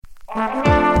You're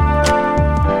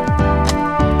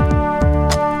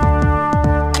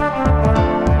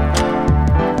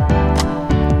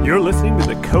listening to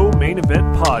the Co-Main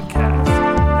Event Podcast.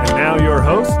 And now your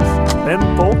hosts, Ben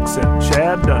Folks and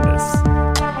Chad Dundas.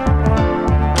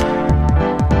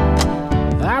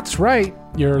 That's right.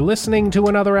 You're listening to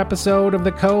another episode of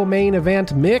the Co-Main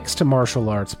Event Mixed Martial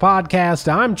Arts Podcast.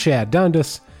 I'm Chad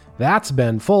Dundas. That's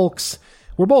Ben Folks.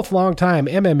 We're both longtime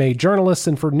MMA journalists,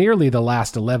 and for nearly the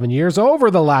last 11 years,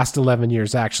 over the last 11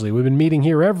 years actually, we've been meeting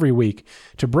here every week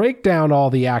to break down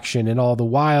all the action in all the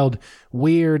wild,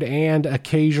 weird, and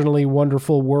occasionally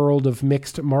wonderful world of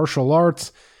mixed martial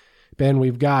arts. Ben,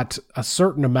 we've got a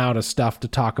certain amount of stuff to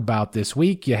talk about this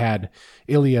week. You had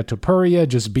Ilia Topuria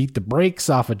just beat the brakes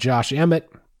off of Josh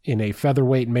Emmett in a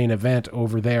featherweight main event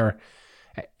over there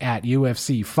at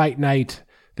UFC Fight Night.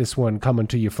 This one coming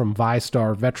to you from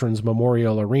VyStar Veterans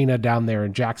Memorial Arena down there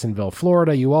in Jacksonville,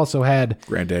 Florida. You also had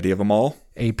granddaddy of them all,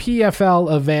 a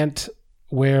PFL event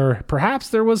where perhaps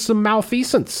there was some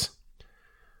malfeasance.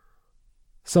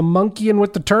 Some monkeying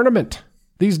with the tournament.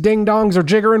 These ding-dongs are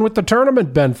jiggering with the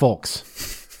tournament, Ben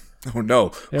Folks. Oh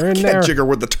no, they're in can't there. Jigger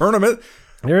with the tournament.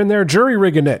 They're in there jury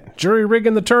rigging it. Jury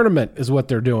rigging the tournament is what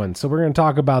they're doing. So we're going to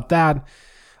talk about that.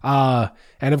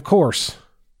 And of course,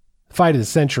 fight of the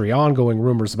century, ongoing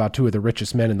rumors about two of the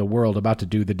richest men in the world about to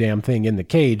do the damn thing in the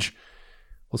cage.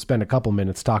 We'll spend a couple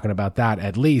minutes talking about that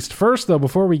at least. First, though,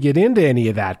 before we get into any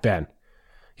of that, Ben,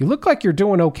 you look like you're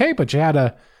doing okay, but you had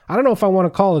I don't know if I want to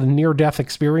call it a near-death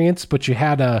experience, but you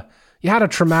had a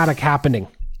traumatic happening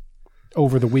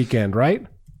over the weekend, right?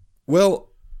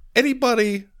 Well,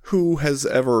 anybody who has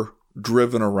ever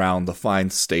driven around the fine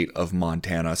state of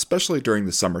Montana, especially during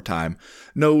the summertime,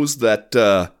 knows that,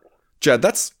 Chad,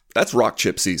 that's rock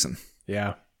chip season.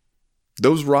 Yeah.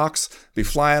 Those rocks be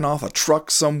flying off a truck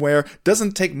somewhere.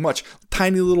 Doesn't take much.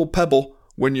 Tiny little pebble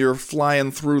when you're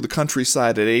flying through the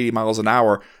countryside at 80 miles an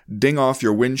hour, ding off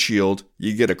your windshield.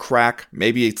 You get a crack.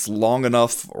 Maybe it's long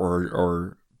enough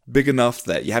or big enough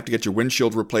that you have to get your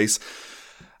windshield replaced.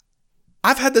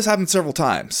 I've had this happen several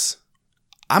times.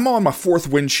 I'm on my fourth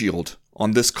windshield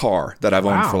on this car that I've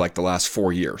owned for like the last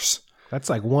 4 years. That's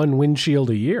like one windshield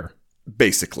a year.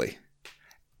 Basically.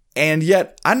 And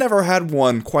yet, I never had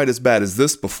one quite as bad as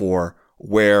this before,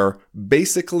 where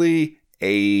basically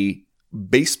a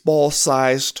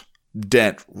baseball-sized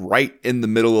dent right in the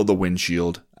middle of the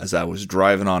windshield as I was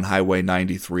driving on Highway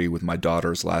 93 with my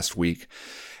daughters last week.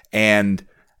 And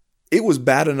it was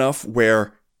bad enough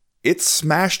where it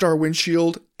smashed our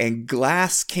windshield and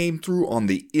glass came through on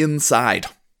the inside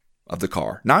of the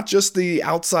car. Not just the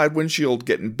outside windshield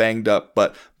getting banged up,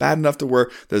 but bad enough to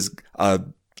where there's a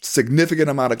significant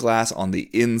amount of glass on the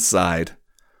inside,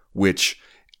 which,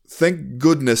 thank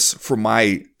goodness for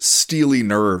my steely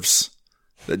nerves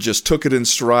that just took it in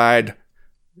stride,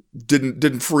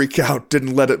 didn't freak out,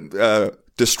 didn't let it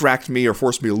distract me or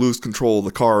force me to lose control of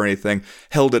the car or anything,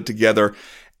 held it together,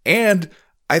 and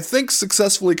I think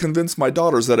successfully convinced my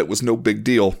daughters that it was no big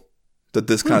deal, that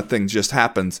this kind of thing just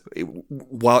happens,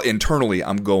 while internally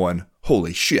I'm going,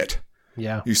 holy shit.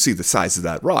 Yeah. You see the size of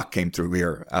that rock came through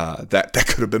here. That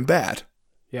could have been bad.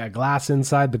 Yeah, glass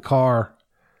inside the car,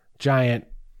 giant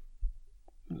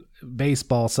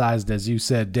baseball-sized, as you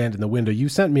said, dent in the window. You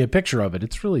sent me a picture of it.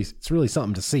 It's really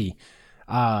something to see.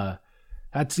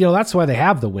 That's why they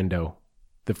have the window,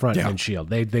 the front windshield.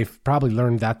 They've probably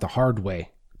learned that the hard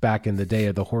way back in the day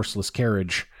of the horseless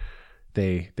carriage.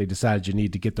 They decided you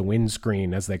need to get the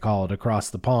windscreen, as they call it, across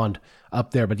the pond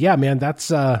up there. But yeah, man, that's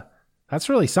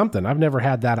really something. I've never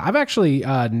had that. I've actually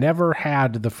never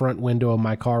had the front window of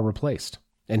my car replaced.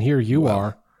 And here you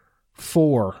are,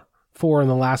 four in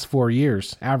the last 4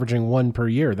 years, averaging one per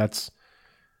year. That's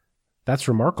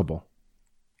remarkable.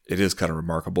 It is kind of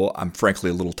remarkable. I'm frankly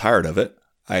a little tired of it.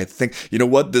 I think, you know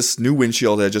what, this new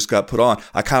windshield that I just got put on,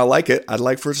 I kind of like it. I'd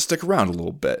like for it to stick around a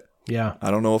little bit. Yeah. I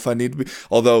don't know if I need to be.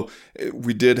 Although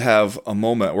we did have a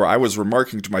moment where I was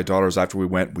remarking to my daughters after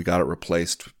we got it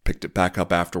replaced, picked it back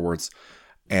up afterwards.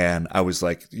 And I was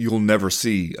like, you'll never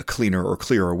see a cleaner or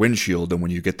clearer windshield than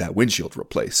when you get that windshield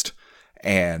replaced.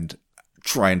 And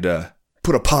trying to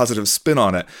put a positive spin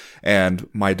on it. And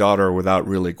my daughter, without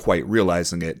really quite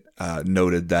realizing it,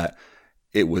 noted that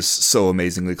it was so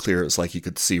amazingly clear. It's like you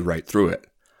could see right through it.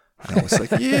 And I was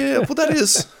like, yeah, well, that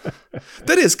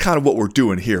is kind of what we're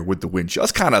doing here with the windshield.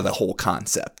 That's kind of the whole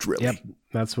concept, really. Yep,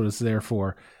 that's what it's there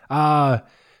for.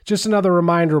 Just another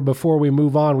reminder before we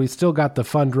move on, we still got the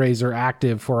fundraiser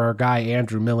active for our guy,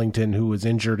 Andrew Millington, who was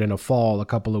injured in a fall a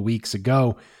couple of weeks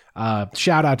ago.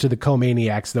 Shout out to the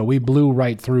Co-Maniacs, though. We blew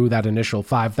right through that initial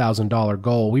 $5,000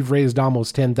 goal. We've raised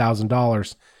almost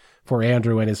 $10,000 for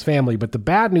Andrew and his family. But the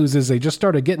bad news is they just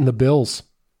started getting the bills.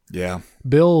 Yeah.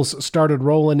 Bills started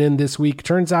rolling in this week.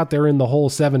 Turns out they're in the whole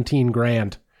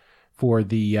 $17,000 for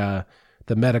the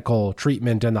medical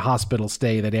treatment and the hospital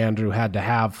stay that Andrew had to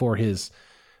have for his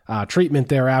treatment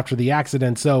there after the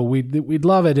accident. So we'd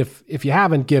love it if you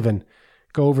haven't given,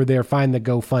 go over there, find the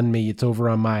GoFundMe. It's over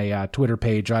on my Twitter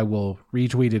page. I will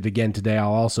retweet it again today.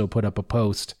 I'll also put up a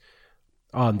post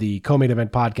on the Co-Main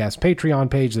Event Podcast Patreon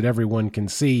page that everyone can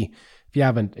see.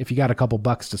 If you got a couple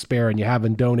bucks to spare and you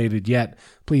haven't donated yet,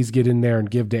 please get in there and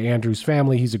give to Andrew's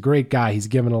family. He's a great guy. He's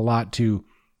given a lot to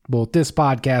both this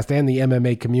podcast and the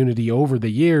MMA community over the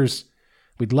years.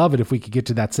 We'd love it if we could get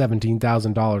to that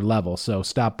 $17,000 level. So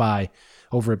stop by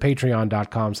over at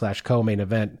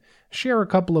patreon.com/co-main-event. Share a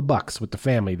couple of bucks with the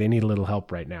family. They need a little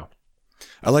help right now.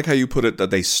 I like how you put it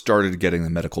that they started getting the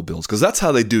medical bills, because that's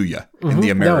how they do you in the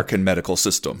American medical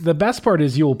system. The best part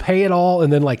is you'll pay it all,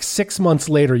 and then like 6 months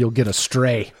later, you'll get a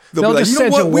stray. They'll just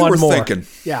send you one more. Thinking.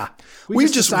 Yeah. We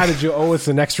just decided you owe us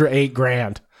an extra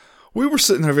 $8,000. We were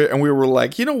sitting there and we were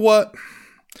like, you know what?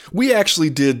 We actually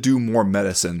did do more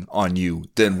medicine on you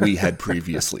than we had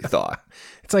previously thought.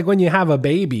 It's like when you have a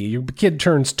baby, your kid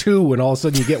turns 2 and all of a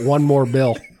sudden you get one more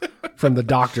bill from the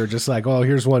doctor. Just like, oh,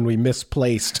 here's one we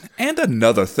misplaced. And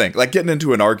another thing, like getting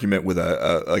into an argument with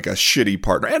a shitty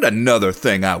partner. And another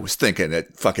thing I was thinking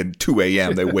at fucking 2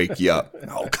 a.m. they wake you up.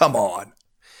 Oh, come on.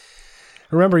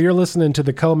 Remember, you're listening to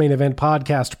the Co-Main Event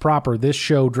Podcast proper. This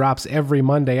show drops every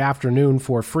Monday afternoon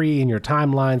for free in your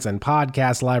timelines and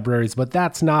podcast libraries, but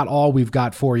that's not all we've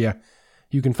got for you.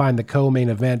 You can find the Co-Main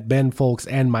Event, Ben Folks,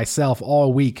 and myself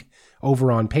all week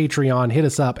over on Patreon. Hit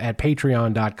us up at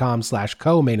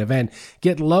patreon.com/co-main-event.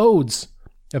 Get loads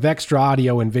of extra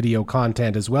audio and video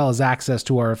content, as well as access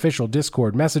to our official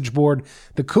Discord message board.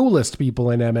 The coolest people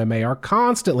in MMA are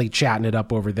constantly chatting it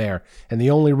up over there. And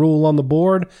the only rule on the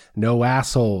board, no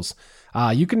assholes.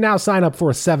 You can now sign up for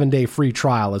a 7-day free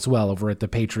trial as well over at the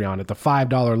Patreon at the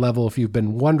 $5 level. If you've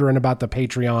been wondering about the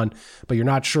Patreon, but you're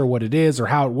not sure what it is or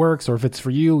how it works or if it's for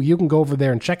you, you can go over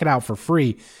there and check it out for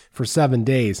free for 7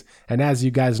 days. And as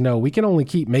you guys know, we can only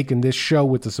keep making this show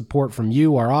with the support from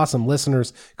you, our awesome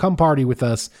listeners. Come party with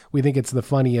us. We think it's the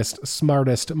funniest,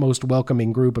 smartest, most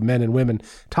welcoming group of men and women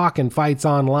talking fights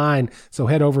online. So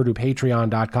head over to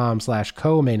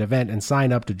patreon.com/co-main-event and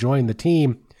sign up to join the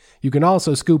team. You can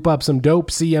also scoop up some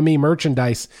dope CME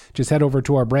merchandise. Just head over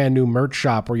to our brand new merch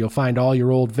shop where you'll find all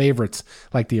your old favorites,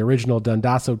 like the original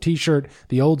Dundasso t-shirt,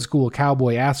 the old school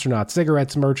Cowboy Astronaut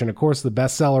cigarettes merch, and of course the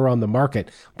bestseller on the market,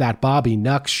 that Bobby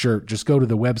Nux shirt. Just go to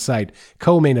the website,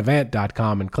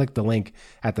 comainevent.com, and click the link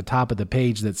at the top of the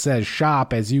page that says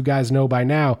shop. As you guys know by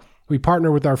now, we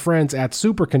partner with our friends at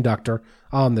Superconductor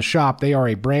on the shop. They are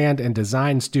a brand and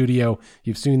design studio.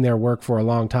 You've seen their work for a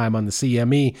long time on the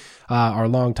CME. Our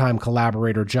longtime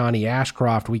collaborator, Johnny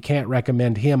Ashcroft, we can't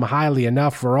recommend him highly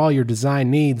enough for all your design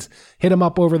needs. Hit him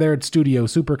up over there at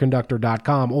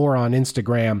studiosuperconductor.com or on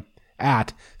Instagram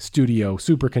at Studio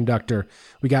Superconductor.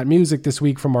 We got music this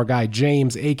week from our guy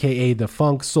James, a.k.a. the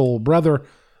Funk Soul Brother,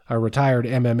 a retired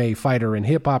MMA fighter and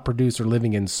hip-hop producer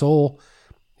living in Seoul.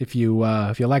 If you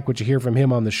like what you hear from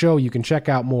him on the show, you can check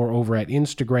out more over at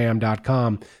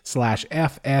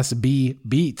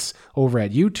Instagram.com/FSBbeats, over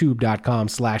at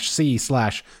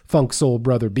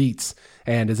YouTube.com/C/FunkSoulBrotherBeats.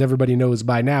 And as everybody knows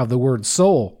by now, the word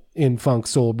soul in Funk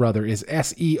Soul Brother is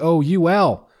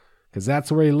SEOUL, because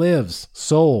that's where he lives.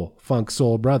 Soul, Funk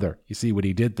Soul Brother. You see what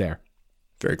he did there.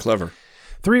 Very clever.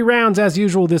 3 rounds as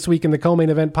usual this week in the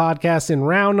Co-Main Event Podcast. In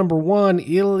round number 1,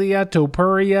 Ilia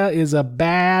Topuria is a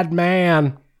bad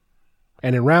man.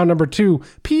 And in round number 2,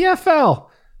 PFL,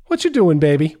 what you doing,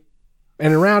 baby?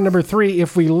 And in round number 3,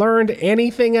 if we learned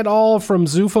anything at all from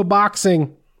Zuffa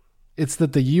Boxing, it's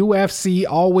that the UFC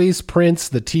always prints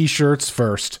the t-shirts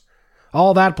first.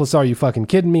 All that plus are you fucking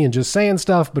kidding me and just saying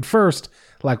stuff. But first,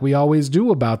 like we always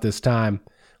do about this time,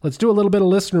 let's do a little bit of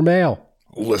listener mail.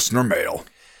 Listener mail.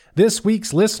 This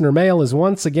week's listener mail is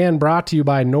once again brought to you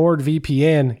by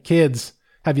NordVPN. Kids,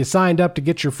 have you signed up to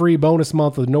get your free bonus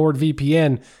month with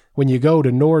NordVPN when you go to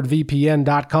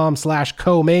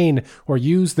nordvpn.com/co-main or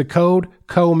use the code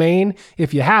COMAIN?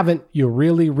 If you haven't, you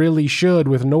really, really should.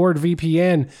 With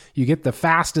NordVPN, you get the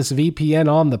fastest VPN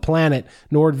on the planet.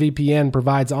 NordVPN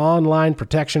provides online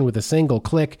protection with a single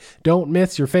click. Don't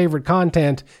miss your favorite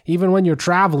content. Even when you're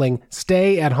traveling,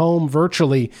 stay at home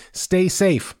virtually. Stay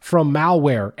safe from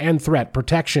malware and threat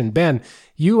protection. Ben,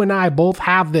 you and I both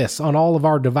have this on all of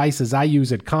our devices. I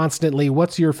use it constantly.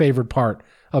 What's your favorite part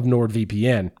of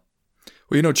NordVPN?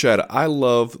 Well, you know, Chad, I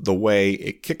love the way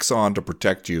it kicks on to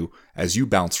protect you as you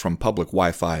bounce from public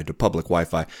Wi-Fi to public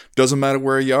Wi-Fi. Doesn't matter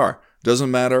where you are.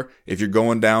 Doesn't matter if you're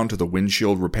going down to the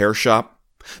windshield repair shop.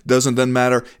 Doesn't then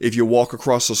matter if you walk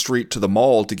across the street to the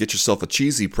mall to get yourself a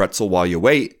cheesy pretzel while you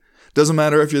wait. Doesn't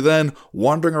matter if you're then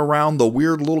wandering around the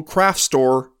weird little craft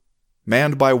store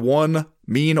manned by one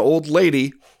mean old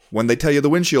lady when they tell you the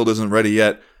windshield isn't ready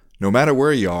yet. No matter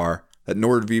where you are, that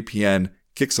NordVPN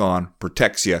kicks on,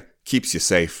 protects you, keeps you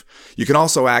safe. You can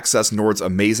also access Nord's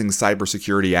amazing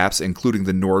cybersecurity apps, including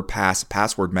the NordPass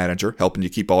Password Manager, helping you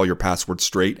keep all your passwords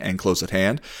straight and close at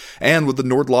hand. And with the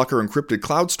NordLocker encrypted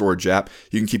cloud storage app,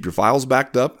 you can keep your files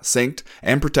backed up, synced,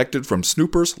 and protected from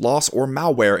snoopers, loss, or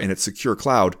malware in its secure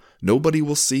cloud. Nobody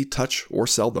will see, touch, or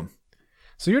sell them.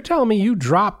 So you're telling me you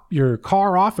drop your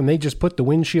car off and they just put the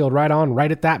windshield right on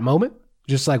right at that moment?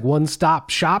 Just like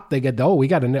one-stop shop, they get, we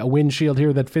got a windshield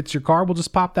here that fits your car. We'll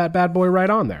just pop that bad boy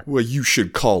right on there. Well, you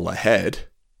should call ahead.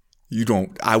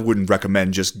 I wouldn't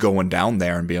recommend just going down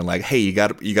there and being like, hey, you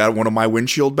got one of my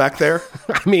windshield back there?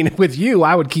 I mean, with you,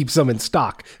 I would keep some in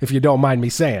stock, if you don't mind me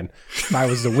saying. If I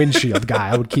was the windshield guy,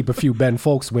 I would keep a few Ben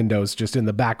Folks windows just in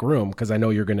the back room because I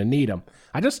know you're going to need them.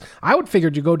 I would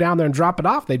figure you go down there and drop it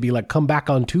off. They'd be like, come back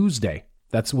on Tuesday.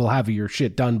 We'll have your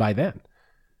shit done by then.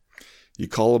 You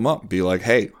call them up, be like,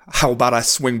 hey, how about I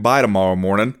swing by tomorrow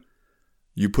morning?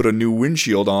 You put a new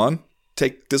windshield on,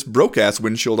 take this broke-ass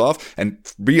windshield off, and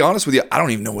be honest with you, I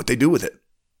don't even know what they do with it.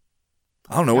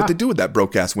 I don't know what they do with that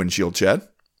broke-ass windshield, Chad.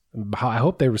 I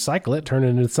hope they recycle it, turn it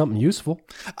into something useful.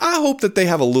 I hope that they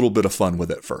have a little bit of fun with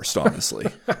it first, honestly.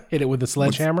 Hit it with a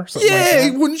sledgehammer? Yeah,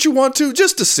 like wouldn't you want to?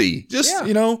 Just to see.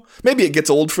 Maybe it gets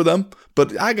old for them,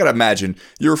 but I gotta imagine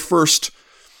your first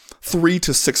 3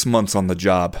 to 6 months on the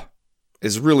job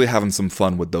is really having some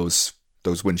fun with those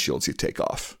windshields you take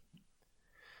off.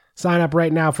 Sign up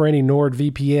right now for any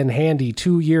NordVPN handy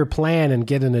 2-year plan and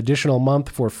get an additional month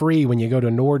for free when you go to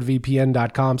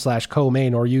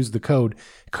nordvpn.com/comain or use the code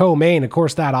COMAIN. Of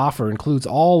course, that offer includes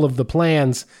all of the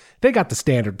plans. They got the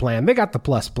standard plan. They got the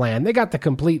plus plan. They got the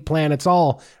complete plan. It's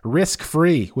all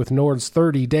risk-free with Nord's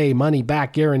 30-day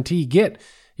money-back guarantee. Get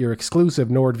your exclusive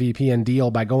NordVPN deal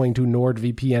by going to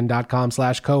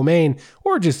nordvpn.com/comain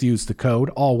or just use the code,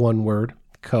 all one word,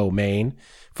 COMAIN.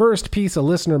 First piece of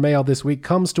listener mail this week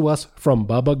comes to us from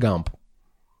Bubba Gump,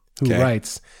 who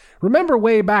writes, remember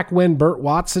way back when Burt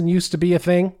Watson used to be a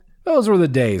thing? Those were the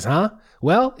days, huh?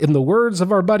 Well, in the words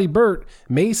of our buddy Burt,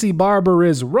 Macy Barber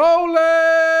is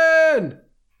rolling!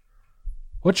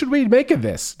 What should we make of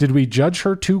this? Did we judge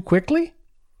her too quickly?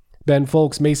 Ben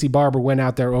Folks, Macy Barber went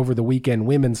out there over the weekend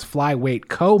women's flyweight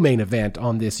co-main event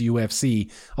on this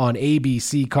UFC on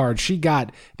ABC card. She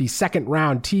got the second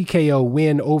round TKO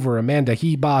win over Amanda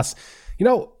Ribas. You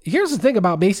know, here's the thing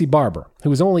about Macy Barber,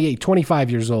 who is only 25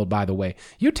 years old, by the way.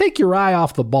 You take your eye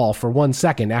off the ball for 1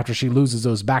 second after she loses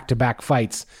those back-to-back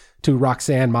fights to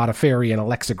Roxanne Modafferi and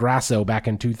Alexa Grasso back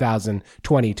in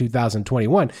 2020,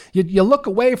 2021. You look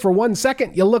away for 1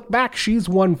 second, you look back, she's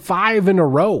won 5 in a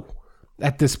row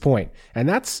at this point. And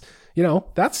that's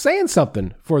saying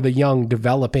something for the young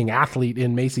developing athlete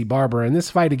in Macy Barber. And this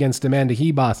fight against Amanda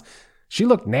Ribas, she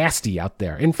looked nasty out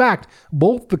there. In fact,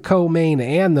 both the co-main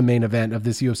and the main event of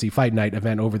this UFC Fight Night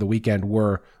event over the weekend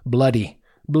were bloody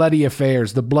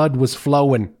affairs. The blood was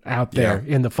flowing out there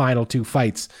in the final 2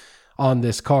 fights on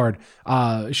this card.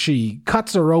 She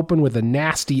cuts her open with a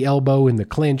nasty elbow in the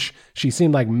clinch. She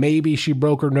seemed like maybe she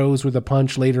broke her nose with a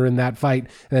punch later in that fight.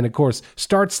 And then, of course,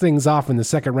 starts things off in the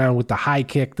second round with the high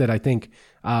kick that I think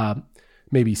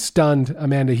maybe stunned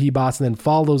Amanda Ribas, and then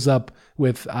follows up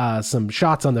with some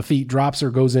shots on the feet, drops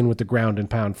her, goes in with the ground and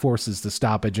pound, forces the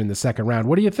stoppage in the second round.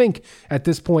 What do you think at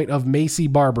this point of Macy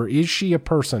Barber? Is she a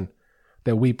person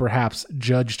that we perhaps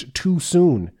judged too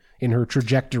soon in her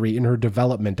trajectory, in her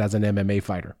development as an MMA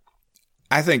fighter?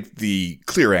 I think the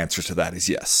clear answer to that is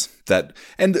yes.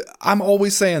 And I'm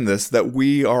always saying this, that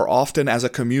we are often as a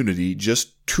community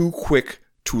just too quick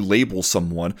to label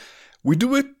someone. We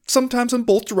do it sometimes in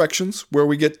both directions, where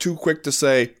we get too quick to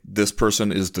say, this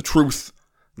person is the truth,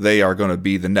 they are going to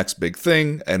be the next big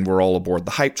thing, and we're all aboard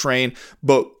the hype train.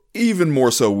 But even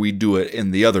more so, we do it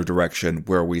in the other direction,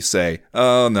 where we say,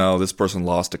 oh no, this person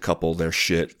lost a couple, they're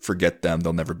shit, forget them,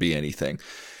 they'll never be anything.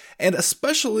 And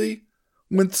especially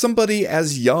when somebody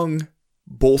as young,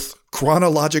 both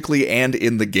chronologically and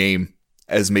in the game,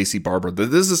 as Macy Barber,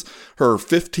 this is her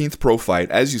 15th pro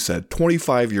fight, as you said,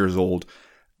 25 years old,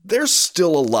 there's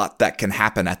still a lot that can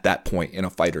happen at that point in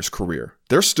a fighter's career.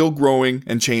 They're still growing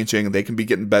and changing. They can be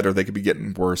getting better. They can be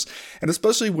getting worse. And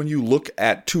especially when you look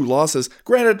at 2 losses,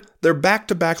 granted, they're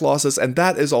back-to-back losses, and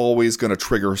that is always going to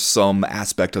trigger some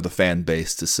aspect of the fan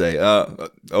base to say,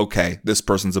 okay, this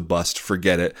person's a bust,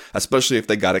 forget it, especially if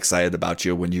they got excited about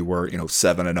you when you were,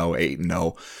 7-0,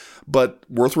 8-0. but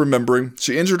worth remembering,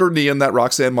 she injured her knee in that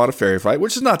Roxanne Modafferi fight,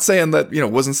 which is not saying that,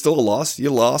 wasn't still a loss.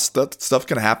 You lost. That stuff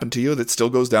can happen to you. That still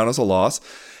goes down as a loss.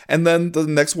 And then the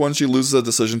next one, she loses a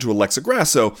decision to Alexa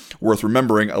Grasso. Worth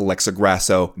remembering, Alexa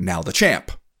Grasso, now the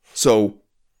champ. So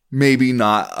maybe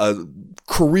not a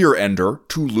career ender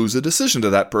to lose a decision to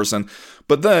that person.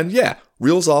 But then, yeah,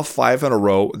 reels off 5 in a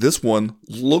row. This one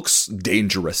looks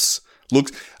dangerous.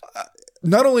 Looks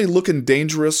not only looking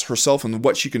dangerous herself and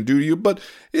what she can do to you, but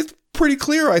it's pretty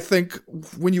clear, I think,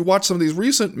 when you watch some of these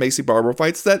recent Maycee Barber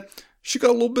fights, that she got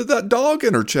a little bit of that dog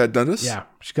in her, Chad Dundas. Yeah,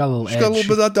 she got a little edge. She got a little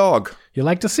bit of that dog. You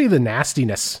like to see the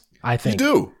nastiness, I think. You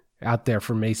do. Out there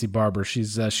from Maycee Barber. She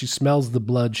smells the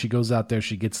blood. She goes out there.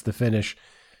 She gets the finish.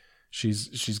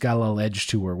 She's got a little edge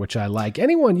to her, which I like.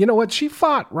 Anyone, you know what? She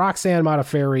fought Roxanne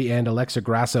Modafferi and Alexa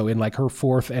Grasso in like her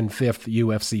 4th and 5th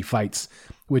UFC fights,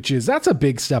 that's a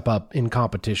big step up in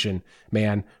competition,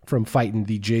 man, from fighting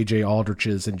the J.J.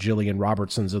 Aldriches and Jillian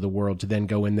Robertsons of the world to then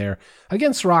go in there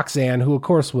against Roxanne, who of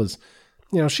course was,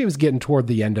 she was getting toward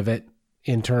the end of it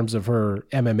in terms of her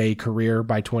MMA career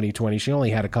by 2020. She only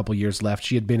had a couple years left.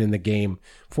 She had been in the game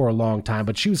for a long time,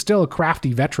 but she was still a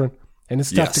crafty veteran. And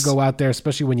it's tough to go out there,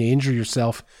 especially when you injure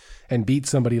yourself and beat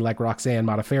somebody like Roxanne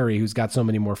Modafferi, who's got so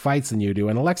many more fights than you do.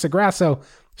 And Alexa Grasso,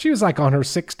 she was like on her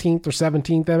 16th or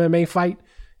 17th MMA fight.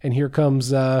 And here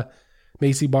comes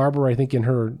Maycee Barber, I think in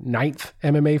her 9th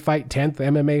MMA fight, 10th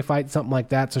MMA fight, something like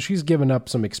that. So she's given up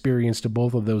some experience to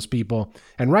both of those people.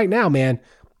 And right now, man,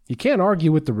 you can't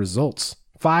argue with the results.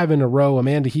 5 in a row: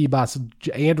 Amanda Ribas,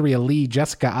 Andrea Lee,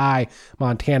 Jessica Ai,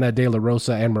 Montana De La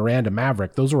Rosa, and Miranda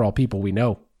Maverick. Those are all people we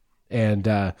know. And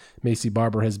Maycee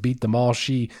Barber has beat them all.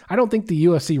 I don't think the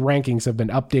UFC rankings have been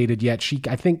updated yet. She,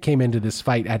 I think, came into this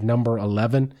fight at number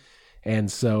 11.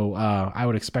 And so I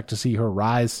would expect to see her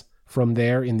rise from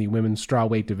there in the women's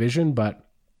strawweight division. But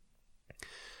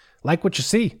like what you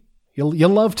see. You'll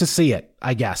love to see it,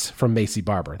 I guess, from Maycee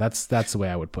Barber. That's the way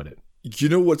I would put it. You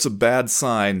know what's a bad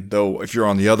sign, though, if you're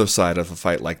on the other side of a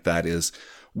fight like that, is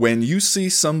when you see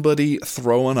somebody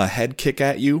throwing a head kick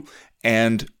at you,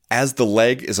 and as the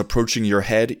leg is approaching your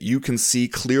head, you can see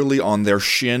clearly on their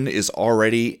shin is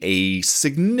already a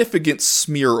significant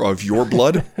smear of your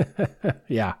blood.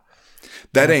 Yeah.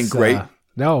 That ain't great.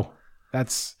 No,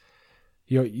 that's...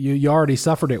 You already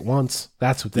suffered it once.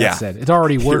 That's what that said. It's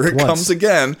already worked Here it once. comes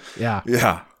again. Yeah.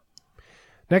 Yeah.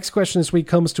 Next question this week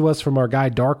comes to us from our guy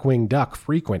Darkwing Duck,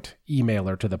 frequent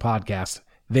emailer to the podcast.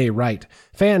 They write,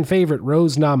 fan favorite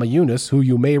Rose Namajunas, who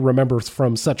you may remember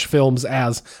from such films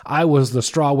as I Was the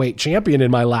Strawweight Champion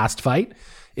in My Last Fight,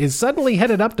 is suddenly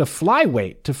headed up to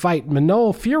flyweight to fight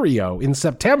Manuel Furio in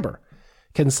September.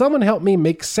 Can someone help me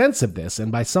make sense of this?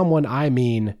 And by someone, I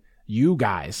mean you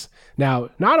guys. Now,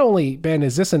 not only, Ben,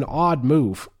 is this an odd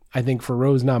move, I think, for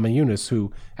Rose Namajunas,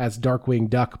 who, as Darkwing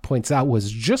Duck points out, was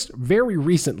just very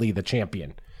recently the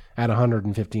champion at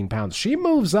 115 pounds. She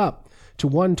moves up to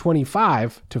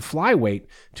 125 to flyweight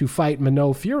to fight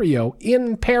Manuel Furio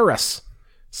in Paris.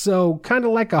 So kind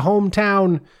of like a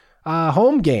hometown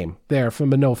home game there for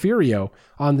Manuel Furio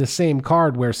on the same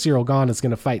card where Cyril Gane is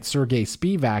going to fight Sergey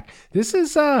Spivak. This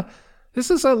is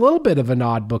a little bit of an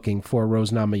odd booking for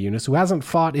Rose Namajunas, who hasn't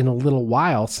fought in a little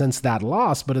while since that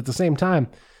loss, but at the same time,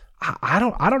 I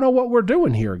don't know what we're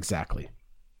doing here exactly.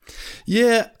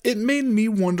 Yeah, it made me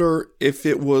wonder if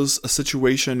it was a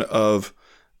situation of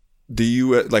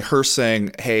like her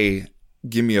saying, "Hey,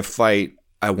 give me a fight.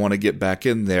 I want to get back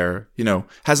in there."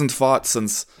 Hasn't fought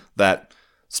since that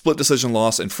split decision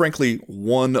loss, and frankly,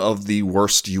 one of the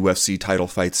worst UFC title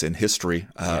fights in history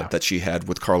that she had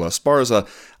with Carla Esparza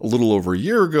a little over a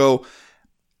year ago.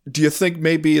 Do you think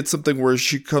maybe it's something where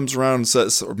she comes around and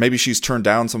says, or maybe she's turned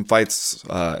down some fights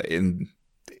in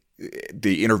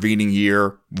the intervening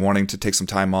year, wanting to take some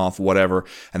time off, whatever,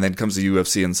 and then comes to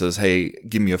UFC and says, "Hey,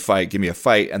 give me a fight,"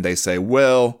 and they say,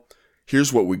 "Well,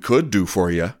 here's what we could do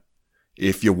for you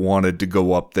if you wanted to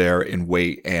go up there and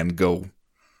wait and go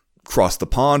cross the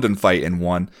pond and fight in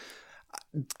one."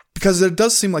 Because it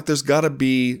does seem like there's got to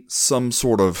be some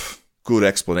sort of good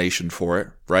explanation for it,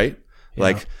 right?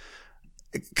 Yeah.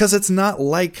 Because it's not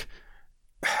like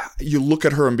you look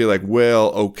at her and be like,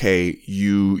 well, okay,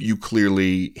 you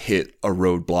clearly hit a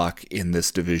roadblock in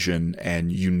this division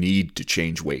and you need to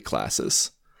change weight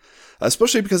classes.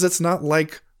 Especially because it's not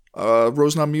like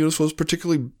Rose Namajunas was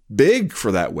particularly big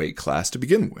for that weight class to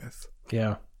begin with.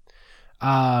 Yeah.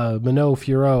 Manuel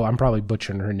Furio, I'm probably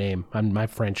butchering her name. My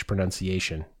French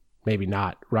pronunciation, maybe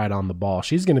not right on the ball.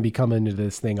 She's going to be coming into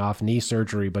this thing off knee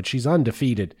surgery, but she's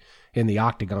undefeated in the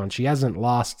octagon. She hasn't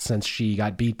lost since she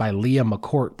got beat by Leah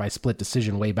McCourt by split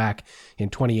decision way back in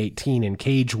 2018 in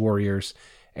Cage Warriors.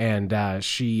 and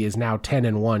she is now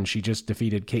 10-1. She just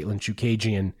defeated Caitlin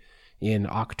Chukagian in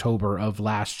October of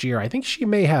last year. I think she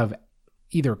may have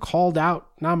either called out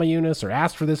Namajunas or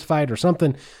asked for this fight or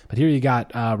something, but here you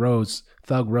got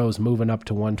Thug Rose moving up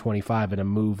to 125 in a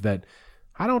move that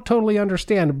I don't totally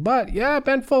understand. But yeah,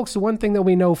 Ben Folks, the one thing that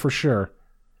we know for sure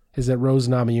is that Rose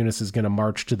Namajunas is going to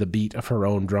march to the beat of her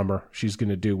own drummer. She's going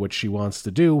to do what she wants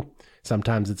to do.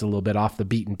 Sometimes it's a little bit off the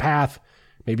beaten path.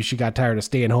 Maybe she got tired of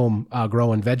staying home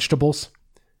growing vegetables,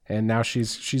 and now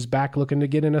she's back looking to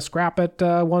get in a scrap at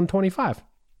 125.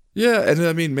 Yeah, and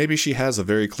I mean, maybe she has a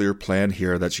very clear plan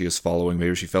here that she is following.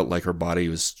 Maybe she felt like her body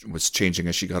was changing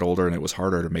as she got older, and it was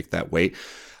harder to make that weight.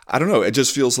 I don't know. It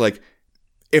just feels like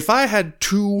if I had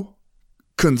 2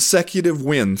 consecutive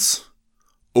wins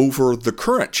over the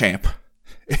current champ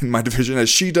in my division, as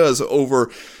she does over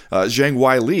Zhang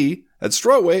Weili at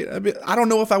strawweight, I mean, I don't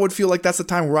know if I would feel like that's the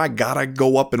time where I gotta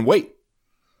go up and weight.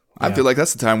 Yeah. I feel like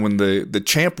that's the time when the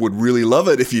champ would really love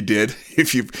it if you did,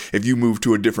 if you move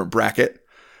to a different bracket.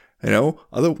 You know,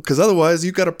 because otherwise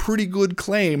you've got a pretty good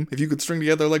claim if you could string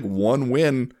together like 1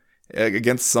 win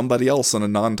against somebody else on a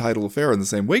non-title affair in the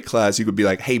same weight class. You could be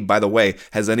like, hey, by the way,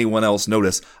 has anyone else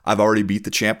noticed I've already beat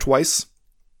the champ twice?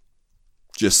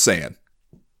 Just saying.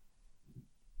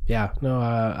 Yeah,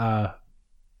 no,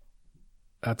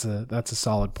 that's a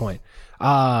solid point.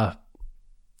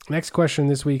 Next question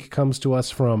this week comes to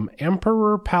us from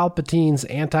Emperor Palpatine's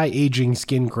anti-aging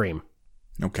skin cream.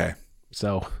 Okay.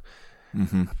 So,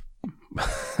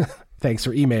 thanks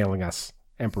for emailing us,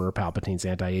 Emperor Palpatine's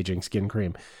anti-aging skin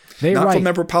cream. Not from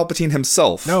Emperor Palpatine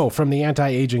himself. No, from the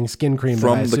anti-aging skin cream.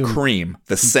 From the cream,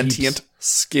 the sentient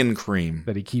skin cream.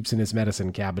 That he keeps in his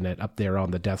medicine cabinet up there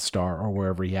on the Death Star or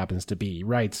wherever he happens to be. He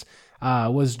writes,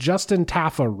 was Justin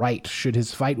Taffa right? Should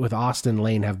his fight with Austin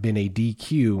Lane have been a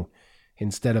DQ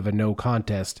instead of a no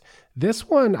contest? This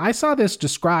one, I saw this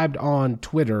described on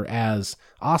Twitter as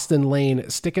Austin Lane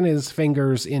sticking his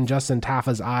fingers in Justin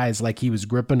Taffa's eyes like he was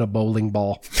gripping a bowling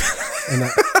ball. And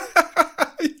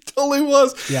he totally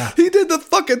was. Yeah. He did the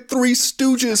fucking Three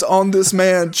Stooges on this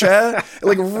man, Chad.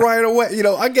 Like right away. You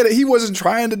know, I get it. He wasn't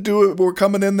trying to do it. We're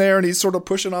coming in there and he's sort of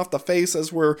pushing off the face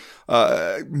as we're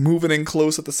moving in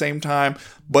close at the same time.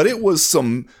 But it was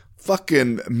some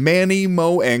fucking Manny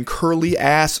Mo and curly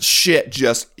ass shit.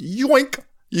 Just yoink.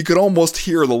 You could almost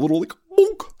hear the little like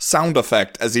bonk sound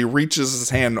effect as he reaches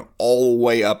his hand all the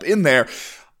way up in there,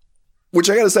 which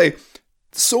I gotta say,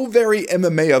 so very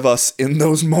MMA of us in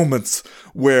those moments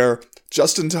where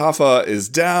Justin Taffa is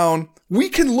down. We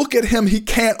can look at him. He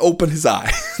can't open his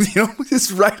eye. You know,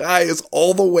 his right eye is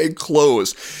all the way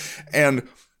closed. And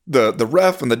the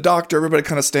ref and the doctor, everybody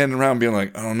kind of standing around being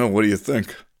like, I don't know. What do you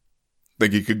think?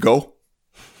 Think he could go?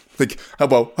 Like, how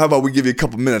about we give you a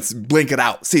couple minutes, blink it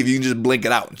out, see if you can just blink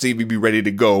it out, and see if you'd be ready to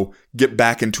go, get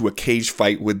back into a cage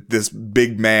fight with this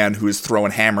big man who is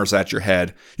throwing hammers at your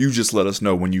head. You just let us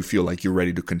know when you feel like you're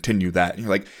ready to continue that. And you're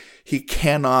like, he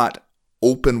cannot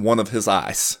open one of his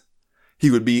eyes. He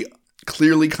would be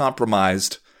clearly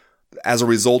compromised as a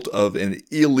result of an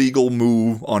illegal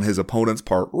move on his opponent's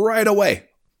part right away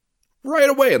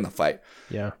in the fight.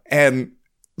 Yeah. And,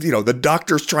 you know, the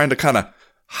doctor's trying to kind of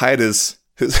hide his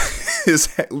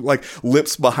like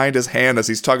lips behind his hand as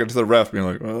he's talking to the ref, being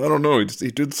like, well, I don't know, he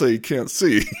did say he can't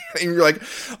see. And you're like,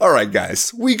 all right,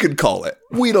 guys, we can call it.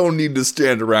 We don't need to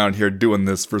stand around here doing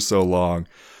this for so long.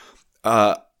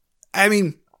 I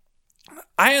mean,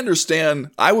 I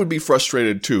understand. I would be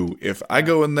frustrated too if I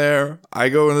go in there, I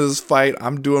go into this fight,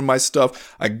 I'm doing my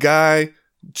stuff, a guy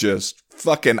just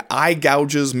fucking eye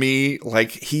gouges me like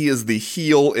he is the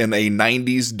heel in a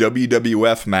 90s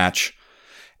WWF match.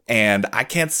 And I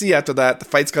can't see after that. The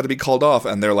fight's got to be called off.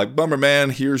 And they're like, bummer, man,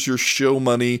 here's your show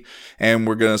money. And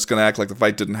we're just going to act like the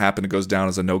fight didn't happen. It goes down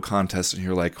as a no contest. And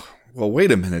you're like, well,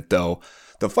 wait a minute, though.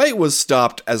 The fight was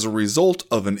stopped as a result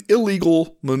of an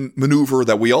illegal maneuver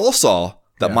that we all saw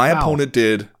that my opponent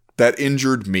did that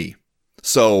injured me.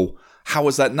 So how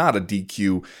is that not a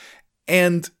DQ?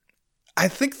 And I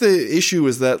think the issue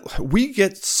is that we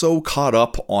get so caught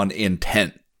up on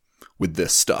intent with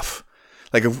this stuff.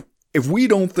 Like, if we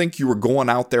don't think you were going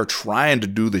out there trying to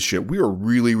do this shit, we are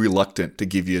really reluctant to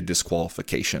give you a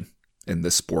disqualification in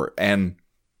this sport. And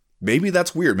maybe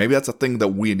that's weird. Maybe that's a thing that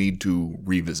we need to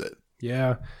revisit.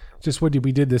 Yeah. Just we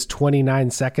did this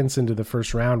 29 seconds into the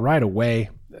first round right away.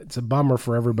 It's a bummer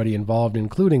for everybody involved,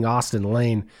 including Austin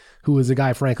Lane, who is a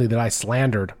guy, frankly, that I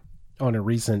slandered on a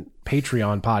recent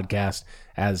Patreon podcast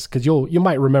because you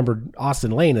might remember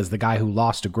Austin Lane as the guy who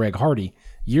lost to Greg Hardy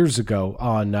years ago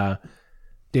on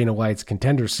Dana White's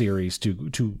Contender Series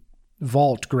to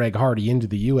vault Greg Hardy into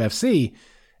the UFC.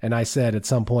 And I said at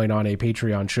some point on a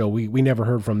Patreon show, we never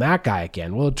heard from that guy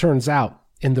again. Well, it turns out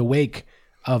in the wake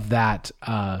of that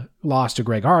loss to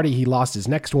Greg Hardy, he lost his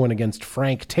next one against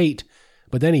Frank Tate,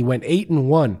 but then he went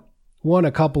 8-1, won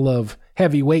a couple of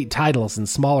heavyweight titles in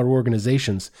smaller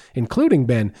organizations, including,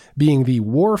 Ben, being the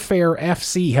Warfare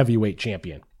FC heavyweight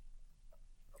champion,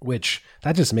 which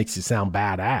that just makes you sound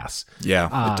badass.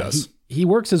 Yeah, it does. He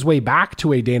works his way back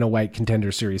to a Dana White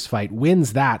Contender Series fight,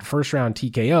 wins that first round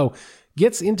TKO,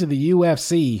 gets into the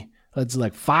UFC. It's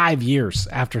like 5 years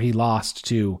after he lost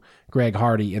to Greg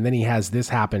Hardy. And then he has this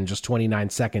happen just 29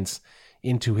 seconds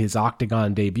into his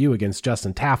Octagon debut against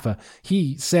Justin Taffa.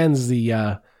 He sends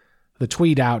the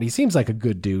tweet out. He seems like a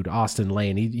good dude, Austin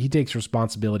Lane. He takes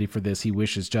responsibility for this. He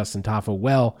wishes Justin Taffa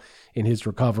well in his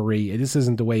recovery. This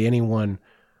isn't the way anyone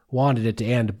wanted it to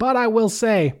end. But I will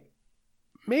say,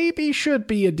 maybe should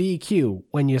be a DQ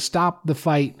when you stop the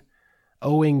fight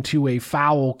owing to a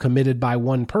foul committed by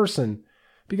one person.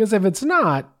 Because if it's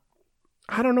not,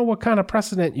 I don't know what kind of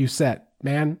precedent you set,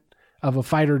 man, of a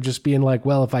fighter just being like,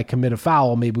 well, if I commit a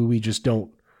foul, maybe we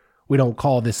don't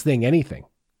call this thing anything.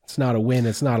 It's not a win.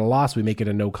 It's not a loss. We make it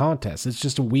a no contest. It's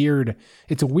just a weird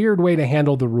way to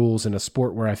handle the rules in a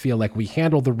sport where I feel like we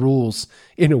handle the rules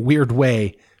in a weird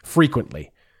way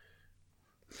frequently.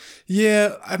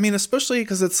 Yeah, I mean, especially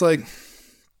because it's like,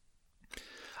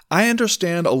 I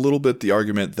understand a little bit the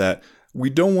argument that we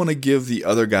don't want to give the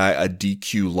other guy a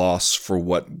DQ loss for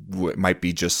what might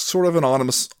be just sort of an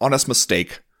honest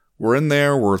mistake. We're in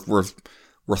there, we're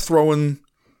throwing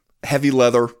heavy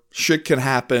leather. Shit can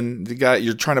happen.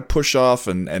 You're trying to push off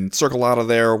and circle out of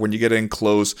there. When you get in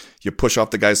close, you push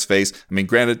off the guy's face. I mean,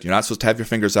 granted, you're not supposed to have your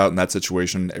fingers out in that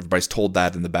situation. Everybody's told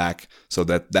that in the back, so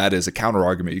that is a counter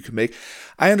argument you can make.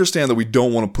 I understand that we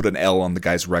don't want to put an L on the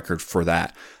guy's record for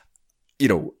that. You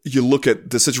know, you look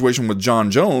at the situation with John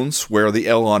Jones, where the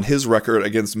L on his record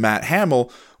against Matt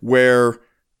Hamill, where,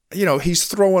 you know, he's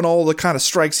throwing all the kind of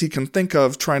strikes he can think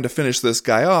of trying to finish this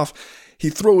guy off.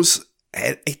 He throws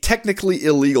a technically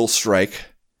illegal strike.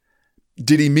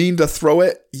 Did he mean to throw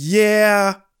it?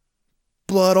 Yeah.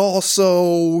 But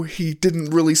also, he didn't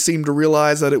really seem to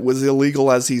realize that it was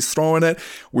illegal as he's throwing it.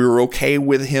 We were okay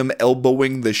with him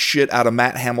elbowing the shit out of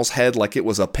Matt Hamill's head like it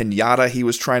was a piñata he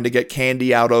was trying to get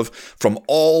candy out of from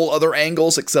all other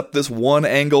angles except this one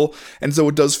angle. And so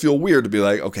it does feel weird to be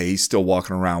like, okay, he's still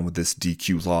walking around with this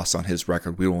DQ loss on his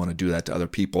record. We don't want to do that to other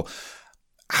people.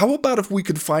 How about if we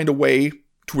could find a way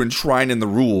to enshrine in the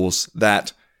rules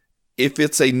that if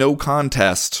it's a no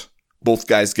contest, both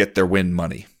guys get their win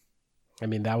money? I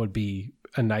mean, that would be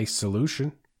a nice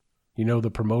solution. You know,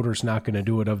 the promoter's not going to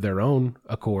do it of their own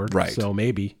accord. Right. So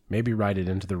maybe write it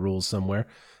into the rules somewhere.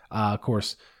 Of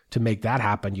course, to make that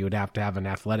happen, you would have to have an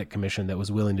athletic commission that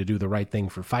was willing to do the right thing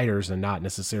for fighters and not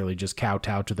necessarily just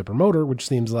kowtow to the promoter, which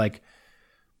seems like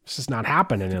it's just not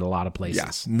happening in a lot of places.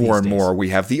 Yes, more and more we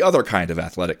have the other kind of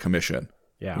athletic commission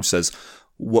who says,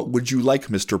 what would you like,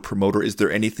 Mr. Promoter? Is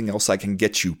there anything else I can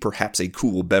get you? Perhaps a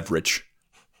cool beverage.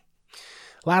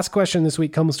 Last question this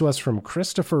week comes to us from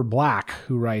Christopher Black,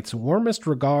 who writes, warmest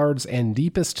regards and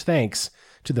deepest thanks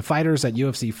to the fighters at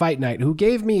UFC Fight Night who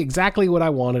gave me exactly what I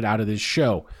wanted out of this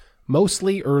show,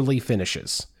 mostly early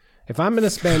finishes. If I'm going to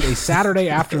spend a Saturday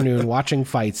afternoon watching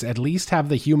fights, at least have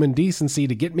the human decency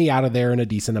to get me out of there in a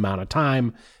decent amount of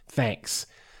time. Thanks.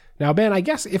 Now, Ben, I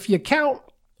guess if you count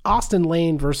Austin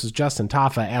Lane versus Justin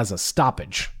Taffa as a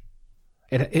stoppage,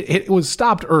 it was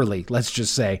stopped early, let's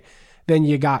just say. Then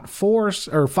you got four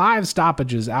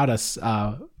stoppages out of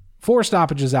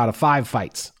 5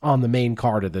 fights on the main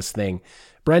card of this thing.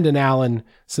 Brendan Allen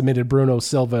submitted Bruno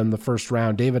Silva in the first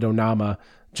round. David Onama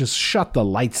just shut the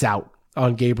lights out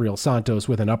on Gabriel Santos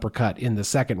with an uppercut in the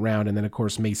second round. And then, of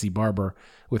course, Macy Barber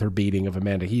with her beating of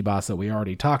Amanda Ribas that we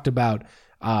already talked about.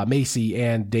 Macy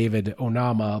and David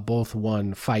Onama both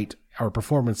won fight or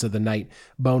performance of the night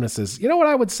bonuses. You know what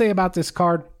I would say about this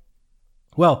card?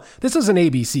 Well, this is an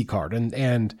ABC card,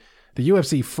 and the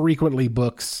UFC frequently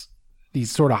books these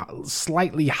sort of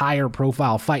slightly higher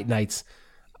profile fight nights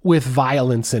with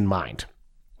violence in mind,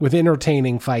 with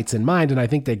entertaining fights in mind, and I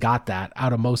think they got that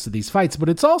out of most of these fights. But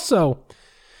it sort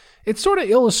of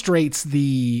illustrates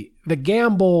the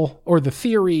gamble or the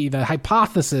theory, the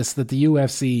hypothesis that the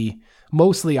UFC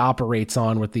mostly operates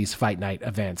on with these fight night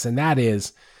events, and that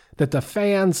is that the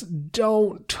fans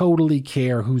don't totally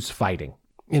care who's fighting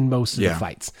in most of the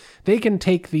fights. They can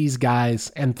take these guys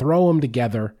and throw them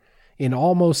together in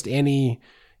almost any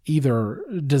either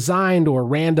designed or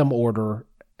random order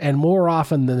And more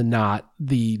often than not,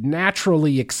 the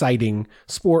naturally exciting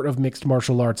sport of mixed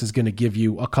martial arts is going to give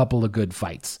you a couple of good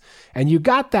fights. And you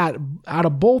got that out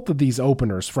of both of these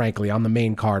openers, frankly, on the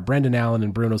main card, Brendan Allen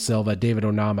and Bruno Silva, David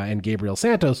Onama and Gabriel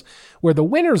Santos, where the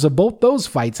winners of both those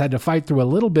fights had to fight through a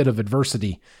little bit of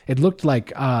adversity. It looked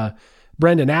like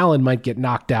Brendan Allen might get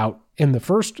knocked out in the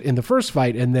first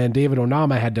fight, and then David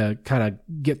Onama had to kind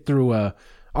of get through a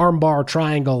armbar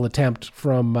triangle attempt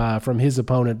from his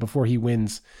opponent before he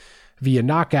wins via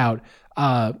knockout.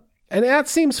 And that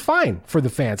seems fine for the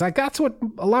fans. Like, that's what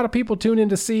a lot of people tune in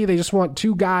to see. They just want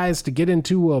two guys to get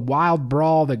into a wild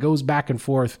brawl that goes back and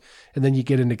forth, and then you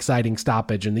get an exciting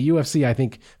stoppage. And the UFC, I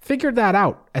think, figured that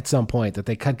out at some point, that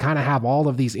they could kind of have all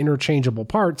of these interchangeable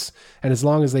parts, and as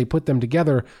long as they put them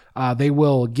together, they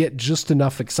will get just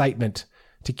enough excitement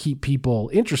to keep people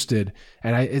interested.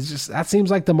 And it's just, that seems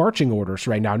like the marching orders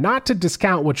right now. Not to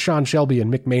discount what Sean Shelby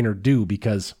and Mick Maynard do,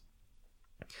 because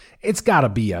it's got to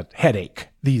be a headache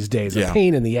these days, a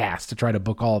pain in the ass to try to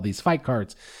book all of these fight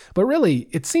cards. But really,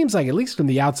 it seems like, at least from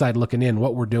the outside looking in,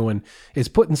 what we're doing is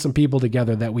putting some people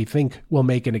together that we think will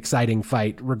make an exciting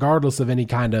fight, regardless of any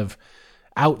kind of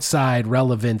outside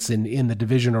relevance in the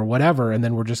division or whatever. And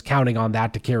then we're just counting on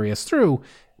that to carry us through.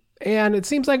 And it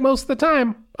seems like most of the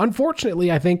time,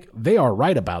 unfortunately, I think they are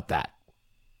right about that.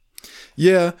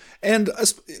 Yeah, and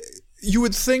you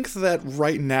would think that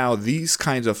right now, these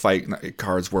kinds of fight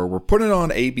cards where we're putting it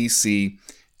on ABC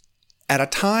at a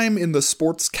time in the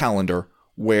sports calendar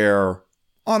where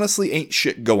honestly ain't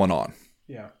shit going on.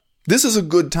 Yeah. This is a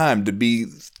good time to be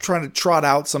trying to trot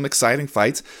out some exciting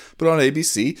fights, but on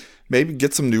ABC, maybe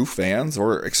get some new fans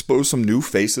or expose some new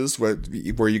faces where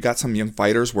you got some young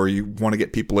fighters where you want to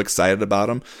get people excited about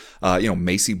them.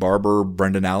 Macy Barber,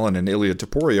 Brendan Allen, and Ilia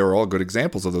Topuria are all good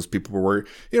examples of those people where,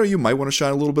 you might want to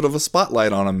shine a little bit of a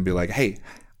spotlight on them and be like, hey,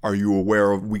 are you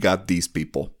aware of, we got these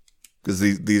people? Because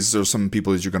these are some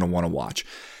people that you're going to want to watch.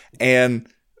 And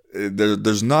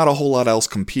there's not a whole lot else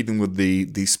competing with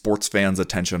the sports fans'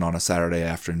 attention on a Saturday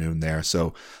afternoon there.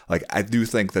 So, I do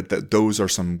think that those are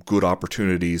some good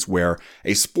opportunities where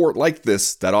a sport like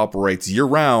this that operates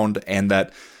year-round, and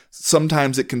that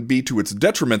sometimes it can be to its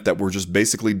detriment that we're just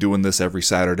basically doing this every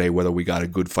Saturday, whether we got a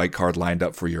good fight card lined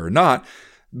up for you or not.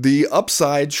 The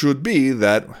upside should be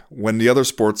that when the other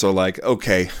sports are like,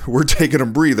 okay, we're taking a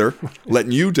breather,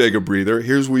 letting you take a breather,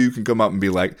 here's where you can come up and be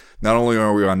like, not only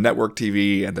are we on network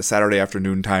TV and the Saturday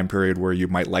afternoon time period where you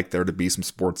might like there to be some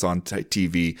sports on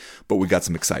TV, but we got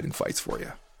some exciting fights for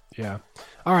you. Yeah.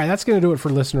 All right, that's going to do it for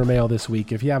listener mail this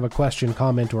week. If you have a question,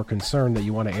 comment, or concern that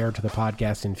you want to air to the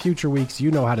podcast in future weeks,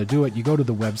 you know how to do it. You go to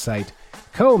the website,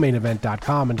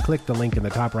 co-mainevent.com, and click the link in the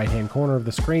top right-hand corner of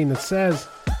the screen that says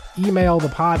email the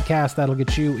podcast. That'll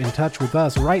get you in touch with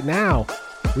us. Right now,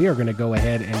 we are going to go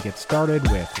ahead and get started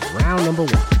with round number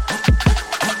 1.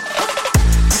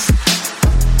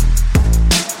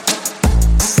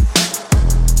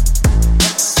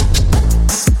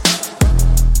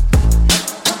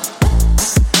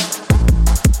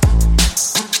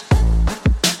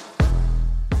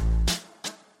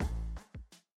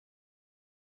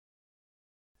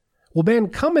 Well, Ben,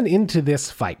 coming into this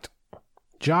fight,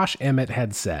 Josh Emmett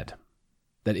had said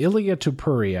that Ilia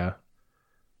Topuria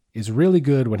is really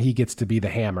good when he gets to be the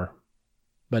hammer,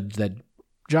 but that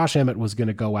Josh Emmett was going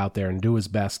to go out there and do his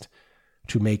best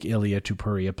to make Ilia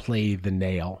Topuria play the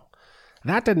nail.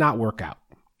 That did not work out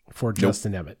for Josh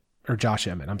Emmett.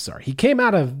 He came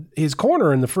out of his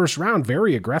corner in the first round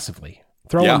very aggressively,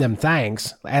 throwing them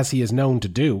thangs, as he is known to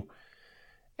do.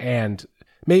 And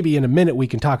maybe in a minute we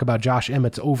can talk about Josh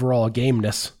Emmett's overall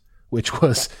gameness, which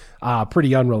was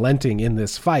pretty unrelenting in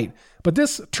this fight. But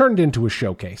this turned into a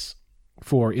showcase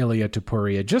for Ilia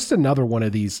Topuria. Just another one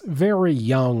of these very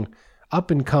young,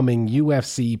 up-and-coming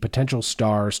UFC potential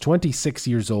stars, 26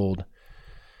 years old.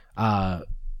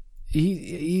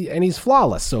 He's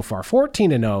flawless so far,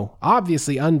 14-0,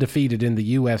 obviously undefeated in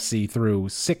the UFC through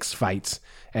 6 fights.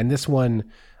 And this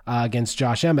one against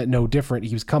Josh Emmett, no different.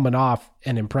 He was coming off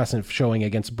an impressive showing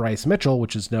against Bryce Mitchell,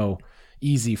 which is no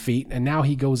easy feat. And now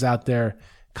he goes out there,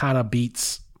 kind of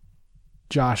beats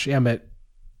Josh Emmett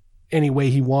any way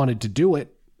he wanted to do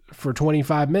it for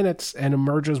 25 minutes and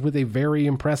emerges with a very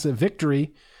impressive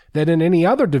victory that in any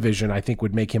other division I think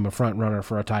would make him a front runner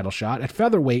for a title shot. At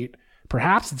featherweight,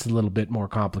 perhaps it's a little bit more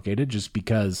complicated just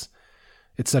because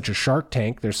it's such a shark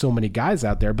tank. There's so many guys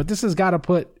out there, but this has got to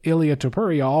put Ilia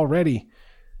Topuria already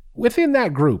within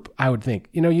that group, I would think.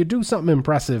 You do something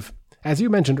impressive. As you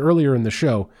mentioned earlier in the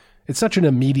show, it's such an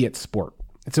immediate sport.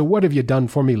 It's a what have you done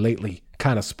for me lately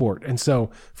kind of sport. And so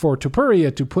for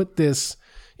Topuria to put this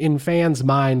in fans'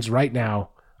 minds right now,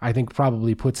 I think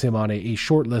probably puts him on a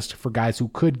short list for guys who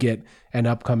could get an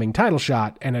upcoming title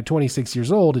shot. And at 26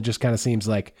 years old, it just kind of seems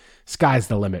like sky's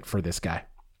the limit for this guy.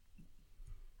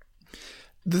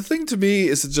 The thing to me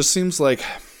is it just seems like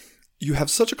you have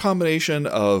such a combination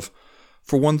of,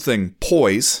 for one thing,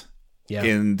 poise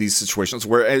in these situations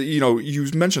where, you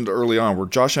mentioned early on where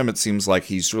Josh Emmett seems like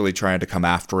he's really trying to come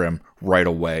after him right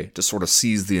away to sort of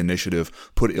seize the initiative,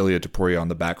 put Ilia Topuria on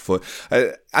the back foot.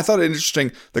 I thought it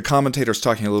interesting, the commentators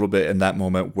talking a little bit in that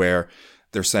moment where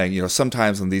they're saying,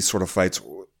 sometimes in these sort of fights,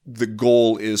 the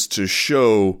goal is to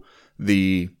show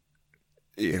the,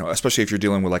 especially if you're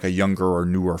dealing with like a younger or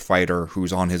newer fighter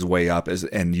who's on his way up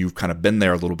and you've kind of been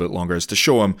there a little bit longer, is to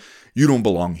show him you don't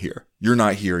belong here. You're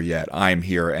not here yet. I'm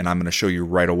here, and I'm going to show you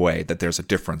right away that there's a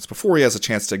difference before he has a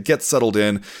chance to get settled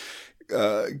in,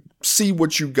 see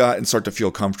what you got, and start to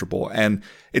feel comfortable. And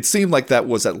it seemed like that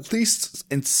was at least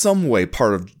in some way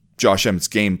part of Josh Emmett's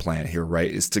game plan here,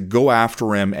 right? Is to go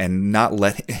after him and not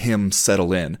let him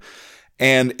settle in.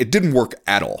 And it didn't work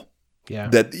at all. Yeah.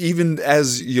 That even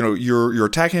as, you're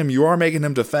attacking him, you are making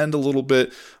him defend a little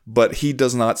bit, but he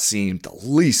does not seem the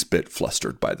least bit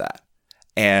flustered by that.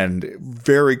 And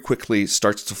very quickly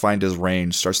starts to find his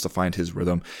range, starts to find his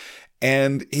rhythm.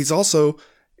 And he's also,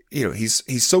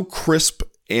 he's so crisp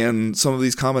in some of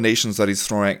these combinations that he's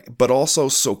throwing, but also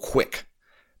so quick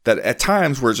that at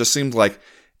times where it just seemed like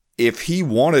if he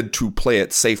wanted to play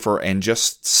it safer and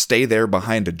just stay there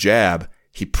behind a jab,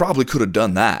 he probably could have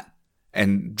done that.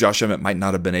 And Josh Emmett might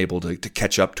not have been able to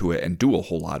catch up to it and do a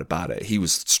whole lot about it. He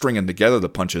was stringing together the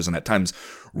punches and at times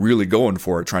really going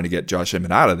for it, trying to get Josh Emmett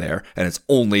out of there. And it's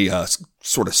only a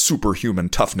sort of superhuman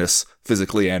toughness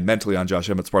physically and mentally on Josh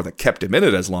Emmett's part that kept him in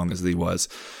it as long as he was.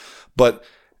 But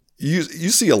you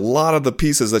see a lot of the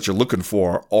pieces that you're looking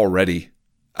for already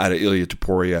out of Ilia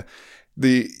Topuria.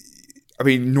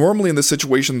 Normally in this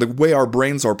situation, the way our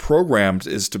brains are programmed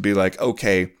is to be like,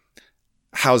 okay,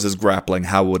 how's his grappling?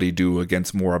 How would he do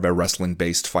against more of a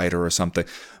wrestling-based fighter or something?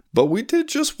 But we did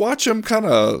just watch him kind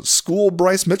of school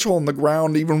Bryce Mitchell on the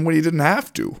ground even when he didn't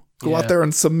have to. Go out there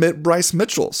and submit Bryce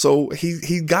Mitchell. So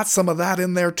he got some of that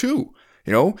in there too.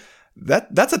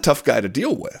 That's a tough guy to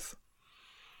deal with.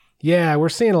 Yeah, we're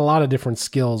seeing a lot of different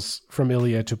skills from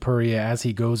Ilia Topuria as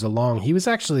he goes along. He was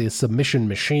actually a submission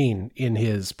machine in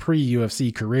his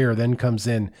pre-UFC career, then comes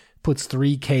in, puts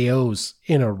 3 KOs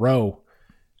in a row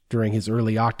during his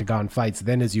early octagon fights.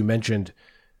 Then, as you mentioned,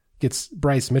 gets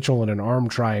Bryce Mitchell in an arm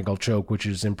triangle choke, which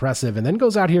is impressive, and then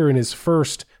goes out here in his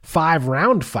first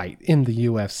 5-round fight in the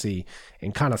UFC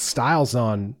and kind of styles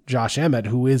on Josh Emmett,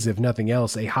 who is, if nothing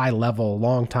else, a high-level,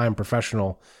 long-time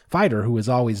professional fighter who is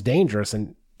always dangerous.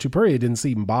 And Topuria didn't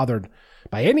seem bothered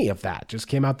by any of that. Just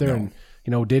came out there and,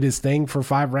 did his thing for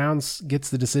 5 rounds, gets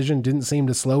the decision, didn't seem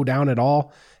to slow down at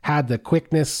all, had the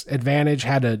quickness advantage,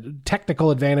 had a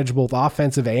technical advantage both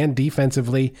offensive and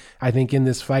defensively, I think, in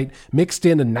this fight. Mixed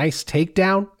in a nice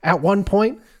takedown at one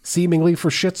point, seemingly for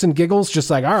shits and giggles,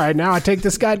 just like, all right, now I take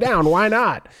this guy down, why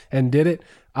not? And did it.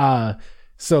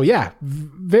 So yeah,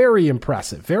 very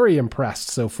impressive, very impressed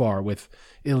so far with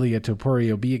Ilia Topuria.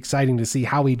 It'll be exciting to see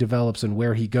how he develops and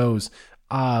where he goes.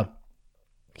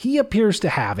 He appears to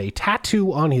have a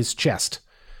tattoo on his chest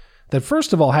that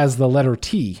first of all has the letter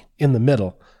T in the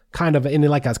middle, kind of in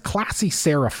like a classy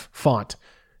serif font.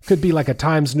 Could be like a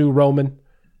Times New Roman,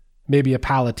 maybe a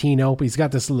Palatino, but he's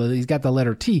got the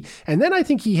letter T. And then I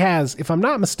think he has, if I'm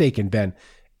not mistaken, Ben,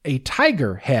 a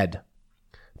tiger head.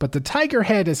 But the tiger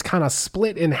head is kind of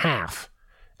split in half.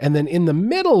 And then in the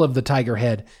middle of the tiger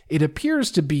head, it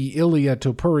appears to be Ilia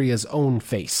Topuria's own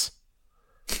face.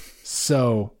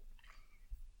 So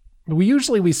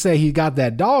we say he got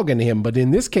that dog in him, but in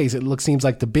this case, it seems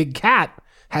like the big cat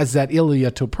has that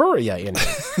Ilia Topuria in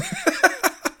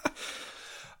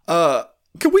it.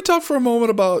 Can we talk for a moment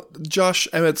about Josh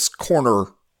Emmett's corner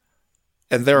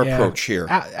and their approach here?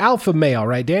 Alpha male,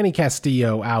 right? Danny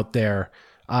Castillo out there.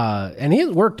 And he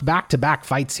worked back-to-back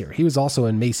fights here. He was also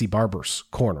in Macy Barber's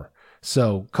corner.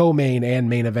 So co-main and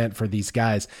main event for these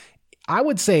guys. I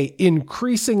would say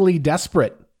increasingly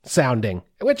desperate sounding,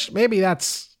 which maybe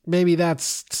that's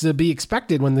to be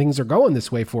expected when things are going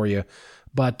this way for you.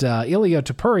 But Ilia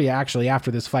Topuria actually, after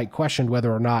this fight, questioned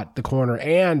whether or not the corner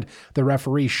and the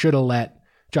referee should have let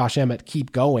Josh Emmett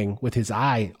keep going with his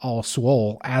eye all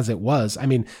swole as it was. I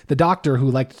mean, the doctor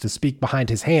who liked to speak behind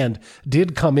his hand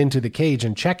did come into the cage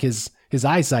and check his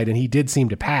eyesight, and he did seem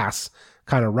to pass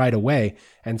kind of right away.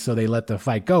 And so they let the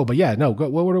fight go. But yeah, no, what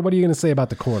are you going to say about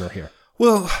the corner here?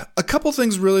 Well, a couple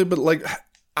things really, but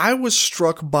I was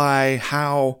struck by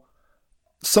how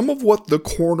some of what the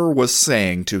corner was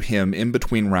saying to him in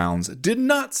between rounds did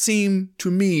not seem to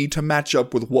me to match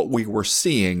up with what we were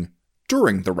seeing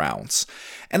during the rounds.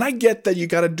 And I get that you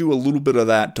got to do a little bit of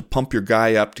that to pump your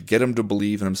guy up, to get him to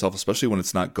believe in himself, especially when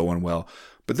it's not going well.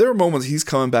 But there are moments he's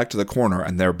coming back to the corner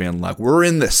and they're being like, we're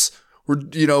in this.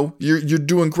 You're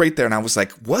doing great there. And I was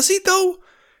like, was he though?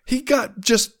 He got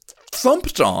just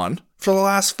thumped on for the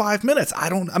last 5 minutes.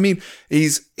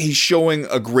 He's showing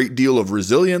a great deal of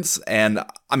resilience. And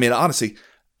I mean, honestly,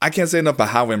 I can't say enough about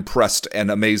how impressed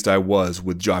and amazed I was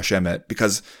with Josh Emmett,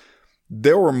 because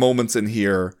there were moments in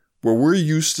here where we're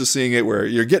used to seeing it where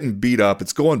you're getting beat up,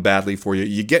 it's going badly for you,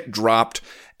 you get dropped,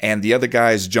 and the other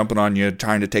guy is jumping on you,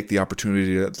 trying to take the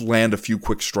opportunity to land a few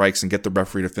quick strikes and get the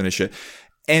referee to finish it.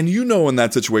 And in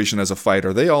that situation as a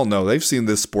fighter, they all know, they've seen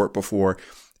this sport before.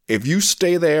 If you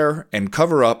stay there and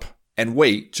cover up and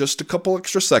wait just a couple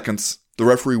extra seconds, the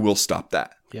referee will stop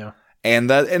that. Yeah.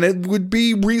 And it would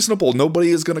be reasonable.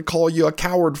 Nobody is going to call you a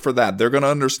coward for that. They're going to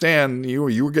understand you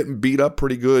were getting beat up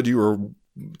pretty good. You were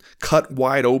cut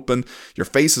wide open. Your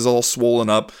face is all swollen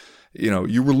up.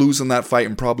 You were losing that fight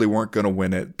and probably weren't going to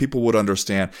win it. People would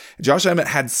understand. Josh Emmett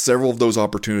had several of those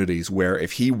opportunities where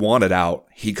if he wanted out,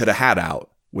 he could have had out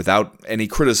without any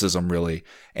criticism, really.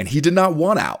 And he did not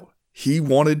want out. He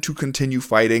wanted to continue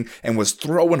fighting and was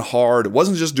throwing hard. It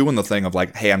wasn't just doing the thing of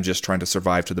like, hey, I'm just trying to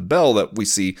survive to the bell that we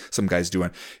see some guys doing.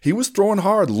 He was throwing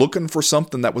hard, looking for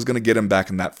something that was going to get him back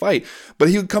in that fight. But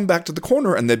he would come back to the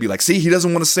corner and they'd be like, see, he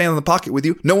doesn't want to stand in the pocket with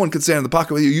you. No one can stand in the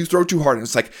pocket with you. You throw too hard. And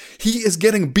it's like, he is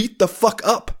getting beat the fuck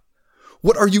up.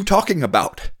 What are you talking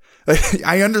about?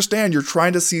 I understand you're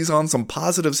trying to seize on some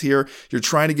positives here. You're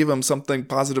trying to give him something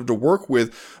positive to work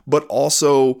with, but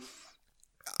also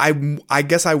I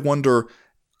guess I wonder,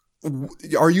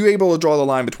 are you able to draw the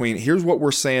line between here's what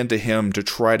we're saying to him to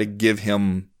try to give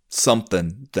him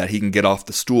something that he can get off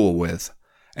the stool with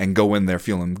and go in there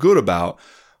feeling good about,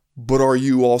 but are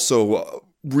you also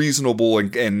reasonable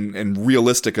and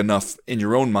realistic enough in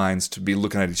your own minds to be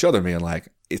looking at each other being like,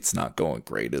 it's not going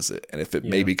great, is it? And if it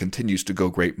maybe continues to go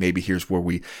great, maybe here's where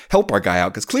we help our guy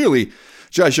out. Because clearly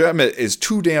Josh Emmett is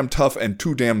too damn tough and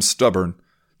too damn stubborn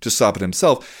to stop it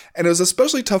himself. And it was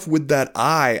especially tough with that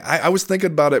eye. I was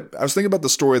thinking about it. I was thinking about the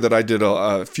story that I did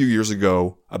a few years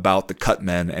ago about the cut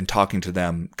men and talking to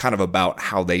them kind of about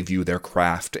how they view their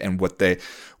craft and what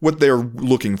they're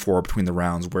looking for between the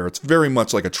rounds, where it's very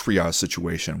much like a triage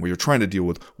situation where you're trying to deal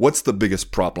with what's the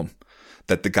biggest problem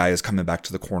that the guy is coming back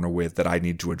to the corner with that I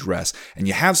need to address. And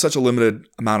you have such a limited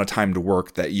amount of time to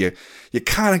work that you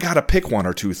kind of got to pick one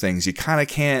or two things. You kind of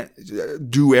can't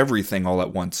do everything all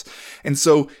at once. And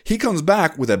so he comes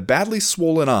back with a badly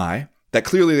swollen eye that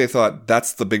clearly they thought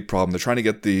that's the big problem. They're trying to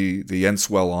get the end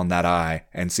swell on that eye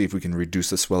and see if we can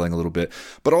reduce the swelling a little bit.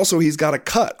 But also he's got a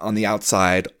cut on the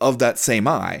outside of that same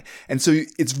eye. And so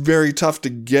it's very tough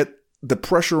to get the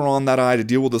pressure on that eye to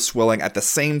deal with the swelling at the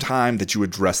same time that you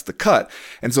address the cut.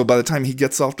 And so by the time he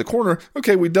gets off the corner,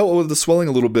 okay, we dealt with the swelling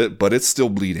a little bit, but it's still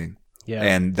bleeding. Yeah.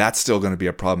 And that's still going to be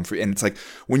a problem for you. And it's like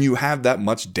when you have that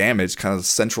much damage kind of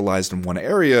centralized in one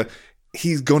area,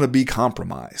 he's going to be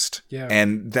compromised. Yeah.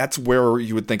 And that's where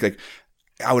you would think, like,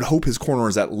 I would hope his corner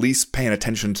is at least paying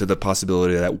attention to the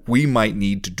possibility that we might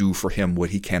need to do for him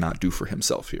what he cannot do for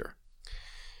himself here.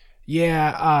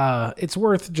 Yeah, it's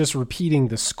worth just repeating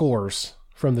the scores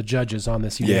from the judges on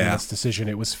this unanimous decision.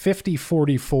 It was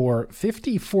 50-44,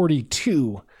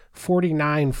 50-42,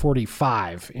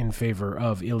 49-45 in favor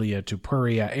of Ilia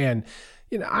Topuria. And,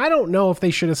 I don't know if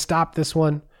they should have stopped this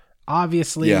one.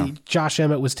 Obviously, Josh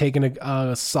Emmett was taking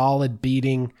a solid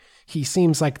beating. He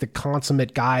seems like the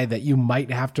consummate guy that you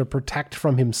might have to protect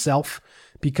from himself,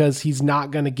 because he's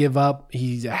not going to give up.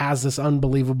 He has this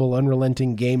unbelievable,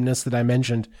 unrelenting gameness that I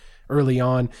mentioned early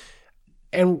on.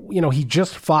 And, he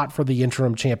just fought for the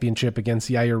interim championship against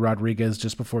Yair Rodriguez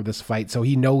just before this fight. So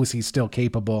he knows he's still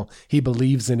capable. He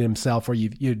believes in himself, or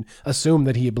you'd assume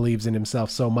that he believes in himself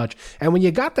so much. And when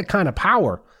you got the kind of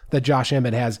power that Josh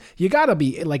Emmett has, you got to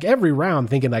be like every round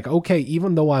thinking like, okay,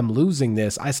 even though I'm losing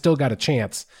this, I still got a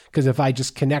chance. Because if I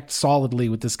just connect solidly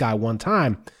with this guy one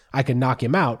time, I can knock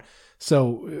him out.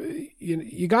 So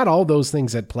you got all those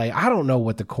things at play. I don't know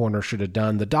what the corner should have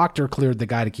done. The doctor cleared the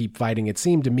guy to keep fighting. It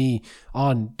seemed to me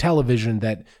on television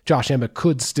that Josh Emmett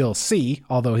could still see,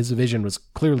 although his vision was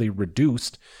clearly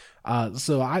reduced.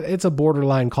 So it's a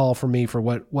borderline call for me for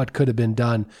what could have been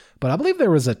done. But I believe there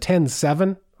was a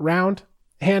 10-7 round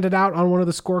handed out on one of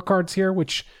the scorecards here,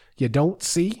 which you don't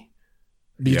see.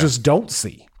 You just don't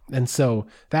see. And so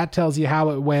that tells you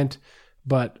how it went.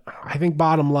 But I think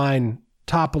bottom line,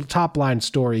 top line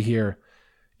story here,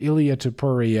 Ilia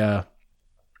Topuria,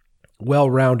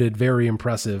 well-rounded, very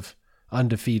impressive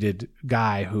undefeated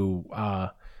guy who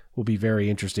will be very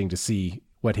interesting to see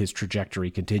what his trajectory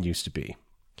continues to be.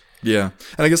 Yeah.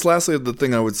 And I guess lastly, the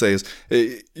thing I would say is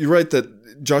you're right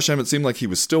that Josh Emmett seemed like he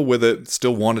was still with it,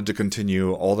 still wanted to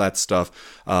continue, all that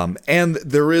stuff. And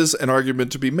there is an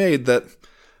argument to be made that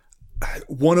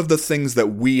one of the things that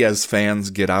we as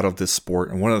fans get out of this sport,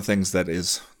 and one of the things that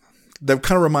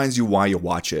kind of reminds you why you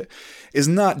watch it, is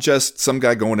not just some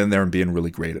guy going in there and being really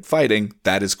great at fighting.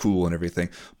 That is cool and everything.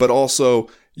 But also,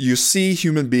 you see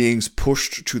human beings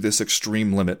pushed to this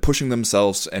extreme limit, pushing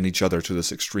themselves and each other to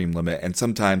this extreme limit. And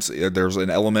sometimes there's an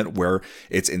element where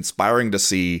it's inspiring to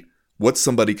see what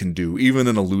somebody can do, even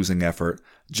in a losing effort,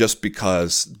 just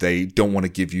because they don't want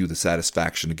to give you the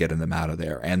satisfaction of getting them out of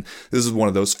there. And this is one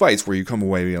of those fights where you come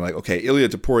away being like, okay, Ilia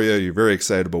Topuria, you're very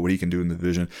excited about what he can do in the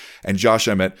division. And Josh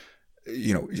Emmett,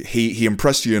 he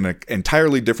impressed you in an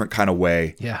entirely different kind of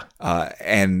way. Yeah.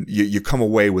 And you come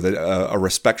away with a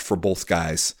respect for both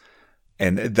guys.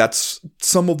 And that's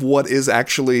some of what is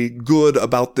actually good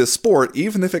about this sport,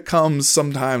 even if it comes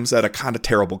sometimes at a kind of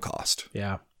terrible cost.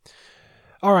 Yeah.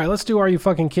 All right, let's do Are You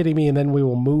Fucking Kidding Me? And then we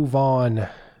will move on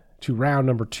to round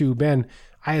number 2. Ben,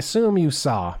 I assume you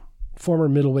saw former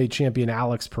middleweight champion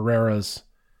Alex Pereira's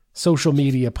social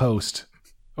media post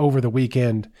over the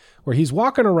weekend where he's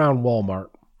walking around Walmart.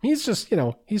 He's just,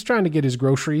 he's trying to get his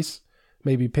groceries,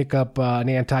 maybe pick up an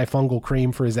antifungal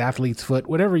cream for his athlete's foot,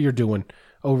 whatever you're doing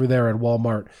over there at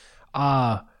Walmart.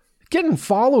 Getting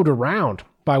followed around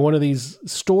by one of these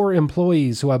store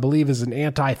employees who I believe is an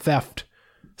anti-theft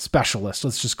specialist.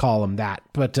 Let's just call him that.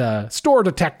 But store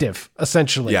detective,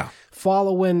 essentially. Yeah.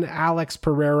 Following Alex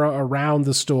Pereira around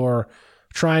the store,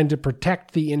 trying to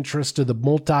protect the interest of the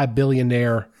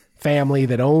multi-billionaire family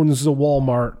that owns the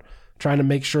Walmart, trying to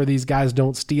make sure these guys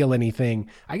don't steal anything.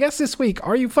 I guess this week,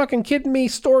 Are You Fucking Kidding Me?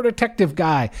 Store detective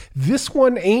guy. This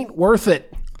one ain't worth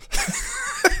it.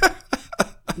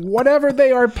 Whatever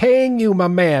they are paying you, my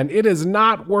man, it is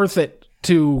not worth it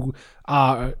to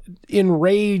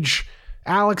enrage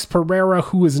Alex Pereira,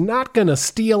 who is not going to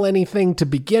steal anything to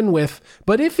begin with.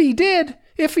 But if he did,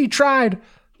 if he tried,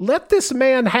 let this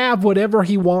man have whatever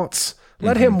he wants.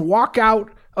 Let him walk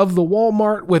out of the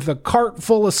Walmart with a cart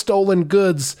full of stolen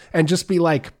goods and just be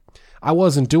like, I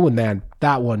wasn't doing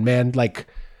that one, man. Like,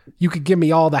 you could give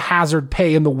me all the hazard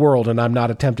pay in the world and I'm not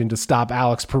attempting to stop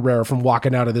Alex Pereira from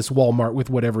walking out of this Walmart with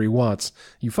whatever he wants.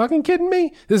 You fucking kidding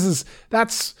me?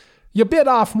 You bit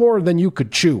off more than you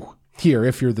could chew here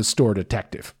if you're the store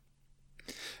detective.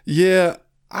 Yeah,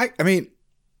 I mean,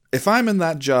 if I'm in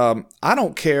that job, I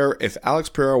don't care if Alex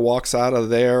Pereira walks out of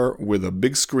there with a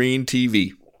big screen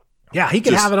TV. Yeah, he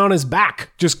could have it on his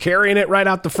back, just carrying it right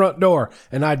out the front door.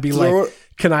 And I'd be like,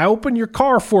 can I open your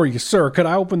car for you, sir? Could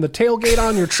I open the tailgate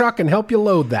on your truck and help you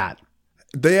load that?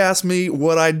 They asked me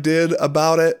what I did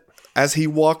about it as he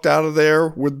walked out of there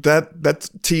with that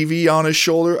TV on his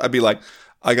shoulder. I'd be like,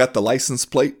 I got the license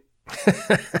plate.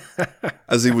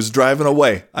 As he was driving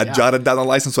away, I jotted down the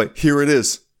license plate. Here it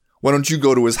is. Why don't you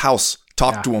go to his house,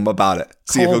 talk to him about it,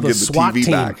 see if he'll give the TV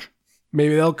team back.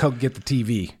 Maybe they'll come get the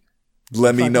TV.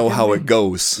 Let me know how it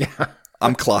goes. Yeah.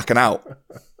 I'm clocking out.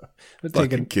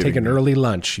 Take an early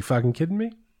lunch. You fucking kidding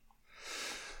me?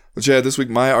 But yeah, this week,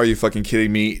 my Are You Fucking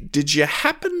Kidding Me? Did you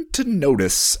happen to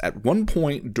notice at one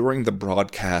point during the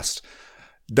broadcast,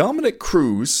 Dominic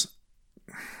Cruz,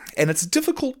 and it's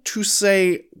difficult to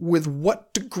say with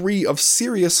what degree of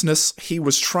seriousness he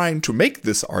was trying to make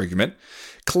this argument,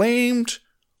 claimed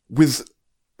with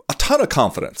a ton of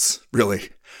confidence, really,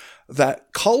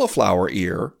 that cauliflower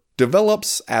ear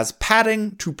develops as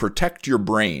padding to protect your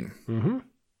brain. Mm-hmm.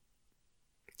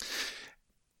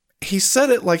 He said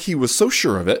it like he was so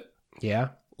sure of it. Yeah.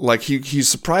 Like he's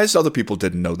surprised other people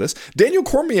didn't know this. Daniel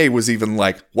Cormier was even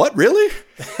like, what, really?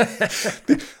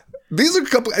 These are a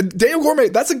couple. Daniel Cormier,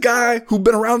 that's a guy who'd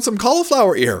been around some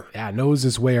cauliflower ear. Yeah, knows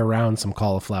his way around some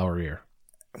cauliflower ear.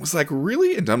 I was like,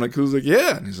 really? And Dominic Cruz was like,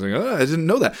 yeah. And he's like, oh, I didn't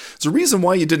know that. It's the reason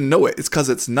why you didn't know it. It's because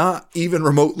it's not even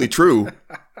remotely true.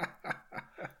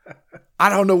 I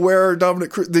don't know where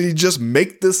Dominic Cruz, did he just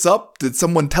make this up? Did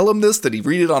someone tell him this? Did he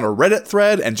read it on a Reddit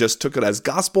thread and just took it as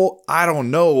gospel? I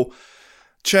don't know.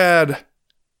 Chad,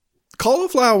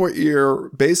 cauliflower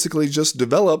ear basically just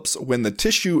develops when the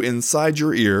tissue inside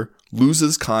your ear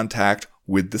loses contact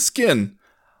with the skin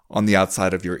on the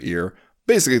outside of your ear,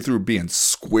 basically through being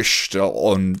squished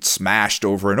and smashed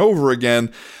over and over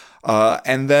again.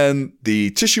 And then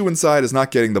the tissue inside is not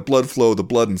getting the blood flow. The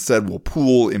blood instead will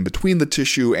pool in between the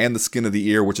tissue and the skin of the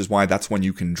ear, which is why that's when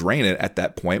you can drain it at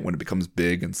that point, when it becomes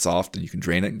big and soft, and you can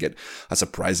drain it and get a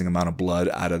surprising amount of blood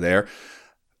out of there.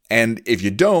 And if you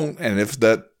don't, and if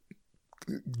that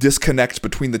disconnect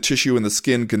between the tissue and the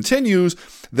skin continues,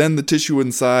 then the tissue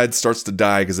inside starts to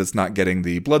die because it's not getting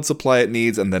the blood supply it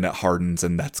needs, and then it hardens,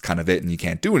 and that's kind of it, and you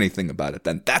can't do anything about it.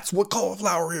 Then that's what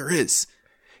cauliflower ear is.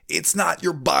 It's not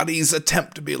your body's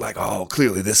attempt to be like, oh,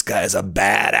 clearly this guy's a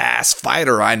badass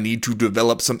fighter. I need to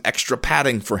develop some extra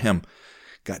padding for him.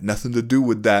 Got nothing to do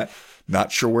with that.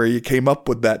 Not sure where you came up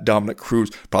with that, Dominic Cruz.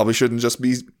 Probably shouldn't just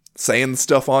be saying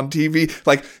stuff on TV.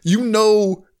 Like,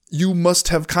 you must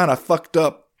have kind of fucked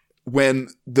up when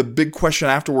the big question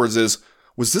afterwards is,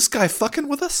 was this guy fucking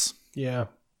with us? Yeah.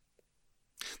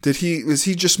 Is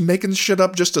he just making shit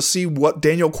up just to see what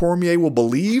Daniel Cormier will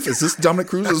believe? Is this Dominic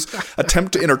Cruz's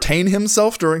attempt to entertain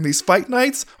himself during these fight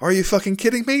nights? Are you fucking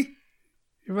kidding me?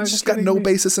 It's just got no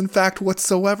basis in fact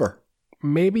whatsoever.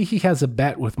 Maybe he has a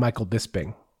bet with Michael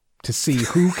Bisping to see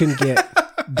who can get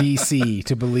DC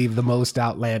to believe the most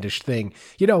outlandish thing.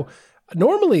 You know,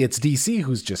 normally it's DC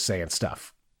who's just saying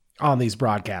stuff on these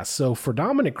broadcasts. So for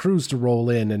Dominic Cruz to roll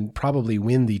in and probably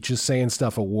win the Just Saying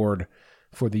Stuff award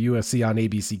for the UFC on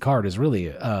ABC card is really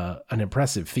an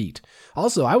impressive feat.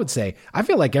 Also, I would say, I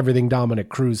feel like everything Dominic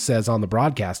Cruz says on the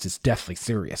broadcast is deathly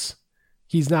serious.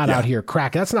 He's not out here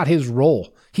cracking. That's not his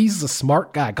role. He's the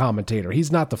smart guy commentator.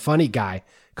 He's not the funny guy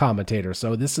commentator.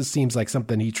 So this seems like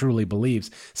something he truly believes.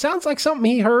 Sounds like something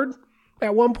he heard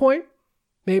at one point.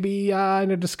 Maybe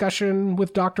in a discussion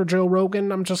with Dr. Joe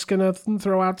Rogan. I'm just going to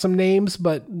throw out some names.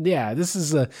 But yeah, this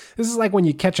is like when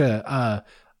you catch a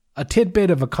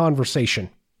tidbit of a conversation.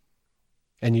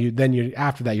 And you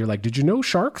after that, you're like, did you know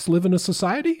sharks live in a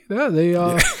society? Yeah, they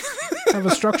have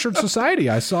a structured society.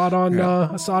 I saw it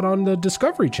on the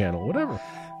Discovery Channel, whatever.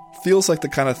 Feels like the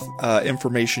kind of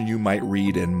information you might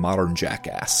read in Modern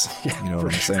Jackass. Yeah, you know what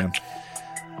I'm saying?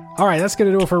 All right, that's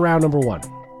going to do it for round number 1.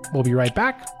 We'll be right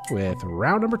back with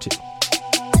round number 2.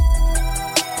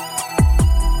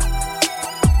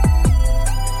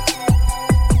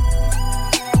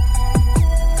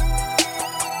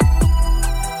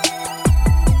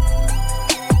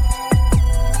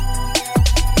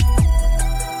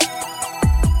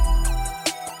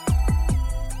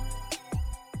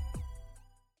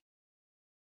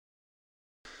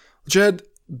 Jed,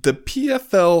 the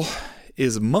PFL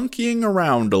is monkeying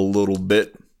around a little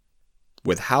bit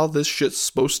with how this shit's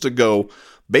supposed to go,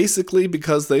 basically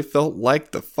because they felt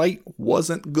like the fight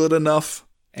wasn't good enough,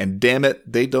 and damn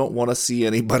it, they don't want to see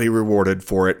anybody rewarded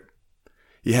for it.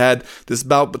 You had this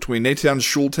bout between Nathan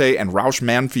Schulte and Raush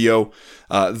Manfio.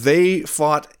 They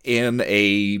fought in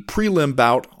a prelim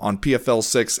bout on PFL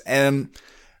 6, and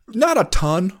not a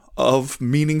ton of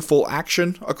meaningful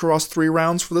action across 3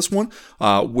 rounds for this one,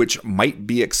 which might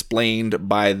be explained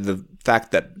by the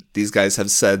fact that these guys have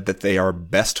said that they are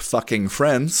best fucking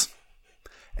friends.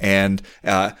 And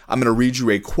I'm going to read you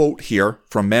a quote here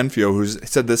from Manfio, who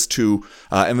said this to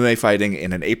MMA Fighting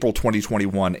in an April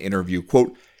 2021 interview.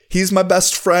 Quote, "He's my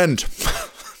best friend.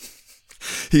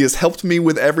 He has helped me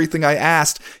with everything I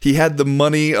asked. He had the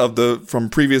money from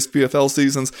previous PFL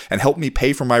seasons and helped me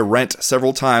pay for my rent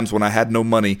several times when I had no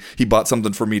money. He bought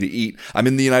something for me to eat. I'm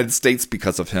in the United States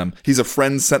because of him. He's a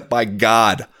friend sent by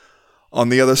God." On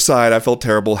the other side, I felt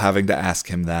terrible having to ask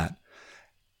him that.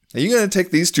 Now, you're going to take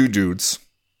these two dudes,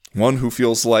 one who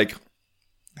feels like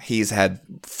he's had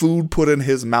food put in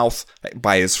his mouth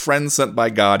by his friend sent by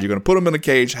God. You're going to put them in a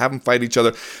cage, have them fight each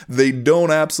other. They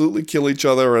don't absolutely kill each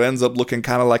other. It ends up looking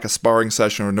kind of like a sparring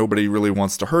session where nobody really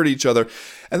wants to hurt each other.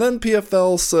 And then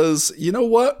PFL says, you know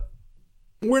what?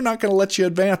 We're not going to let you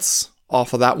advance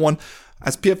off of that one.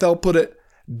 As PFL put it,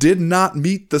 did not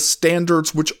meet the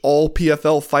standards which all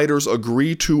PFL fighters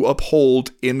agree to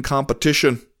uphold in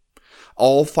competition.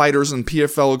 All fighters in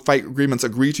PFL fight agreements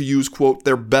agree to use, quote,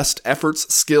 their best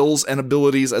efforts, skills, and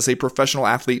abilities as a professional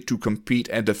athlete to compete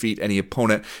and defeat any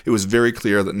opponent. It was very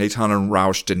clear that Nathan and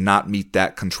Raush did not meet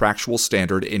that contractual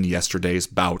standard in yesterday's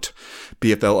bout.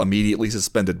 PFL immediately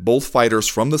suspended both fighters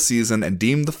from the season and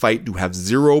deemed the fight to have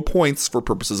 0 points for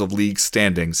purposes of league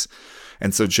standings.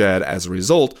 And so, Chad, as a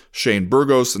result, Shane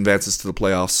Burgos advances to the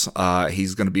playoffs.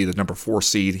 He's going to be the number 4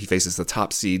 seed. He faces the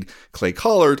top seed, Clay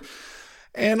Collard.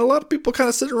 And a lot of people kind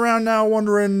of sitting around now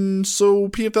wondering, so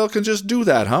PFL can just do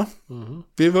that, huh? Mm-hmm.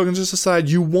 PFL can just decide,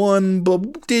 you won,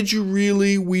 but did you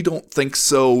really? We don't think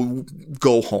so.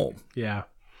 Go home. Yeah.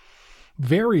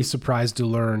 Very surprised to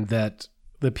learn that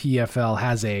the PFL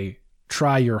has a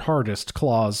try your hardest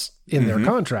clause in their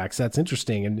contracts. That's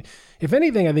interesting. And if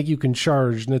anything, I think you can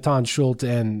charge Nathan Schulte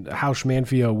and Raush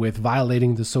Manfio with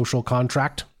violating the social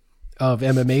contract of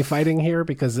MMA fighting here,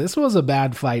 because this was a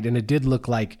bad fight and it did look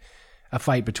like a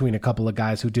fight between a couple of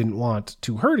guys who didn't want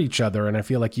to hurt each other. And I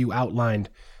feel like you outlined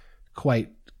quite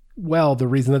well the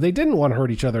reason that they didn't want to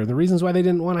hurt each other, and the reasons why they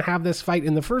didn't want to have this fight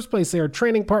in the first place. They are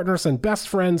training partners and best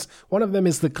friends. One of them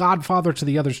is the godfather to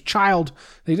the other's child.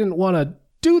 They didn't want to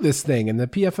do this thing, and the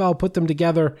PFL put them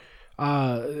together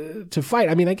to fight.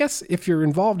 I mean, I guess if you're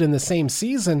involved in the same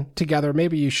season together,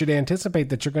 maybe you should anticipate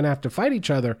that you're going to have to fight each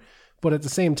other. But at the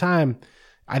same time,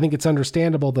 I think it's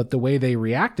understandable that the way they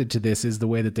reacted to this is the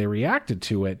way that they reacted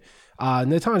to it.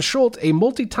 Natan Schulte, a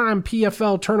multi-time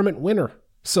PFL tournament winner.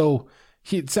 So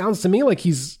it sounds to me like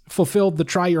he's fulfilled the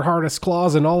try your hardest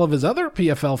clause in all of his other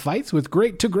PFL fights with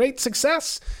great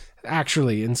success,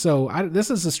 actually. And so this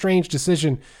is a strange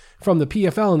decision from the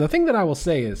PFL. And the thing that I will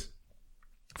say is,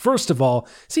 first of all,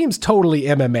 seems totally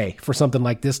MMA for something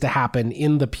like this to happen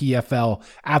in the PFL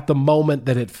at the moment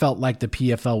that it felt like the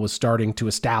PFL was starting to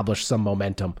establish some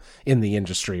momentum in the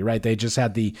industry, right? They just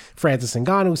had the Francis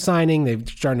Ngannou signing. They're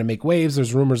starting to make waves.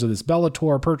 There's rumors of this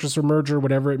Bellator purchaser merger,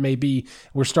 whatever it may be.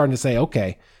 We're starting to say,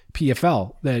 okay,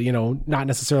 PFL, that, you know, not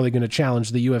necessarily going to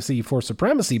challenge the UFC for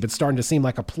supremacy, but starting to seem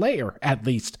like a player, at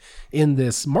least in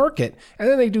this market. And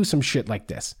then they do some shit like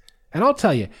this. And I'll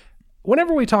tell you,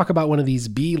 whenever we talk about one of these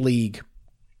B-League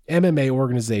MMA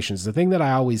organizations, the thing that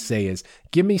I always say is,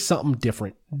 give me something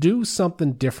different. Do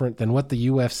something different than what the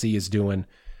UFC is doing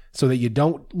so that you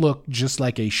don't look just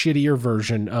like a shittier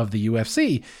version of the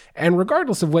UFC. And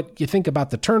regardless of what you think about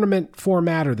the tournament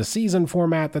format or the season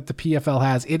format that the PFL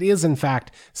has, it is in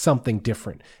fact something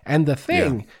different. And the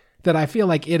thing that I feel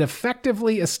like it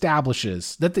effectively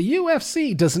establishes that the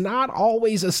UFC does not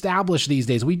always establish these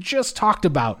days. We just talked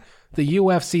about the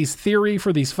UFC's theory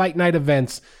for these fight night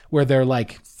events where they're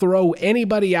like, throw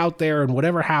anybody out there and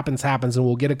whatever happens, happens, and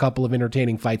we'll get a couple of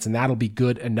entertaining fights and that'll be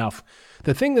good enough.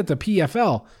 The thing that the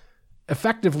PFL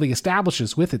effectively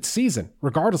establishes with its season,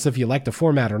 regardless if you like the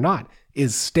format or not,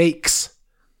 is stakes.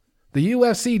 The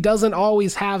UFC doesn't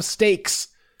always have stakes,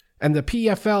 and the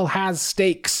PFL has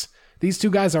stakes. These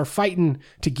two guys are fighting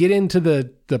to get into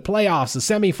the playoffs, the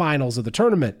semifinals of the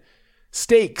tournament.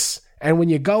 Stakes. And when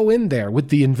you go in there with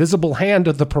the invisible hand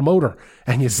of the promoter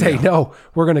and you say, no,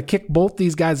 we're going to kick both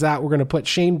these guys out, we're going to put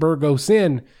Shane Burgos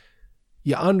in,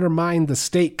 you undermine the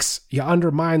stakes. You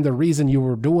undermine the reason you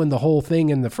were doing the whole thing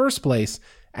in the first place.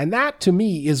 And that, to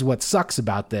me, is what sucks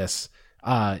about this.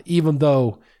 Even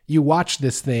though you watch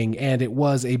this thing and it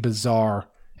was a bizarre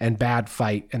and bad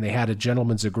fight, and they had a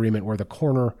gentleman's agreement where the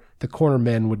corner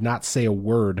men would not say a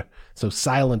word. So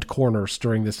silent corners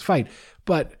during this fight.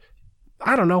 But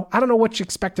I don't know what you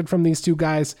expected from these two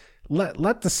guys.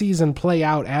 Let the season play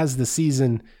out as the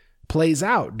season plays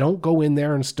out. Don't go in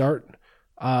there and start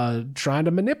trying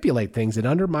to manipulate things. It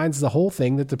undermines the whole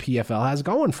thing that the PFL has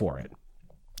going for it.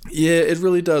 Yeah, it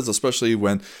really does, especially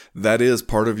when that is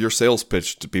part of your sales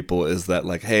pitch to people, is that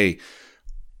like, hey,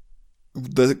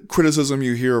 the criticism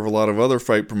you hear of a lot of other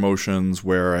fight promotions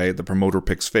where the promoter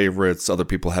picks favorites, other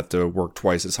people have to work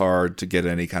twice as hard to get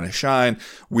any kind of shine.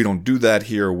 We don't do that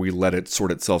here. We let it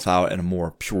sort itself out in a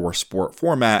more pure sport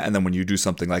format. And then when you do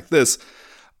something like this,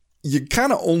 you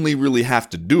kind of only really have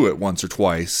to do it once or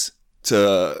twice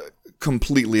to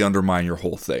completely undermine your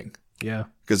whole thing. Yeah.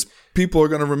 Because people are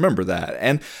going to remember that.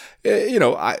 And,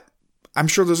 I'm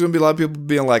sure there's going to be a lot of people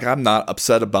being like, I'm not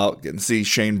upset about getting to see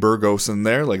Shane Burgos in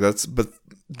there. Like but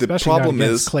the Especially problem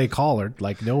is Clay Collard.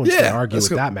 Like no one's going to argue with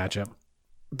that matchup.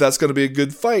 That's going to be a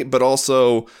good fight, but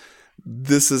also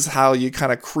this is how you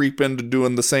kind of creep into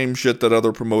doing the same shit that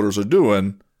other promoters are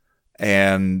doing.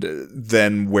 And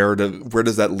then where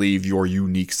does that leave your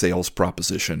unique sales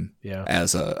proposition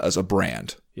as a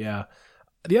brand? Yeah.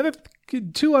 The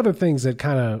two other things that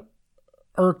kind of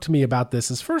irked me about this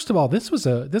is, first of all, this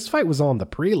fight was on the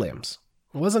prelims.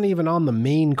 It wasn't even on the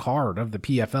main card of the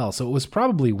PFL, so it was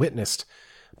probably witnessed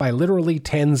by literally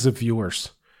tens of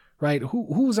viewers, right?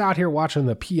 Who's out here watching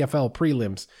the PFL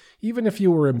prelims? Even if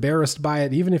you were embarrassed by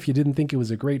it, even if you didn't think it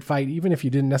was a great fight, even if you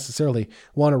didn't necessarily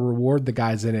want to reward the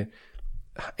guys in it,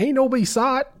 ain't nobody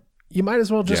saw it. You might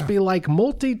as well just be like,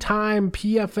 multi-time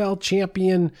PFL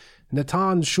champion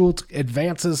Natan Schulte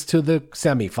advances to the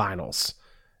semifinals.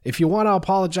 If you want to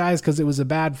apologize because it was a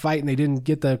bad fight and they didn't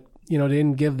get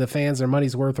didn't give the fans their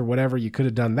money's worth or whatever, you could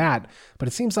have done that. But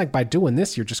it seems like by doing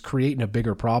this, you're just creating a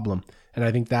bigger problem. And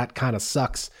I think that kind of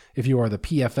sucks if you are the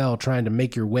PFL trying to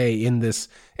make your way in this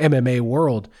MMA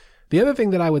world. The other thing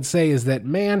that I would say is that,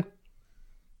 man,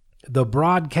 the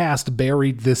broadcast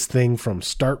buried this thing from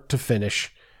start to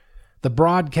finish. The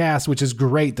broadcast, which is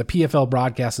great, the PFL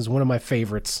broadcast is one of my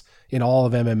favorites in all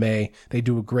of MMA. They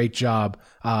do a great job.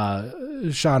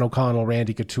 Sean O'Connell,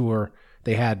 Randy Couture,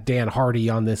 they had Dan Hardy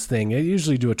on this thing. They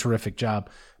usually do a terrific job.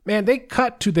 Man, they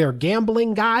cut to their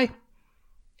gambling guy,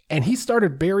 and he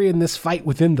started burying this fight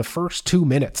within the first 2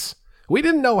 minutes. We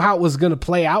didn't know how it was going to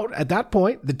play out at that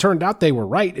point. It turned out they were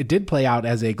right. It did play out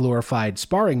as a glorified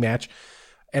sparring match.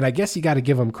 And I guess you got to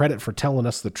give them credit for telling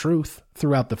us the truth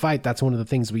throughout the fight. That's one of the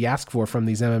things we ask for from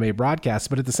these MMA broadcasts.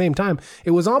 But at the same time,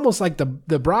 it was almost like the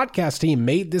broadcast team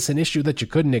made this an issue that you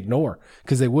couldn't ignore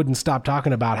because they wouldn't stop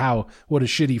talking about what a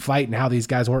shitty fight and how these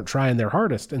guys weren't trying their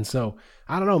hardest. And so,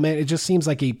 I don't know, man, it just seems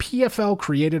like a PFL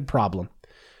created problem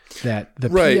that the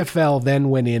PFL then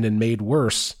went in and made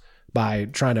worse by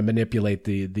trying to manipulate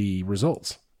the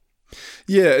results.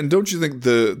 Yeah, and don't you think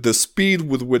the speed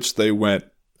with which they went,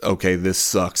 okay, this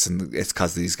sucks, and it's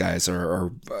because these guys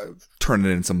are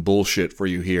turning in some bullshit for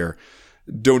you here.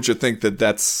 Don't you think that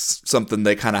that's something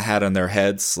they kind of had in their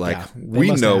heads? Like, we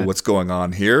know what's going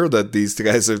on here, that these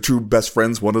guys are true best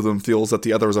friends. One of them feels that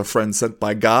the other is a friend sent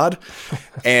by God.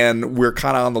 And we're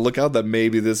kind of on the lookout that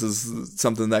maybe this is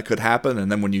something that could happen.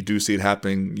 And then when you do see it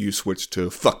happening, you switch to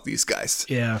fuck these guys.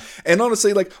 Yeah. And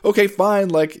honestly, like, okay, fine.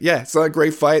 Like, yeah, it's not a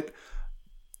great fight.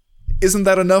 Isn't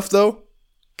that enough, though?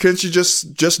 Couldn't you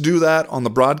just do that on the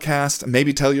broadcast and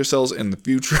maybe tell yourselves in the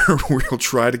future we'll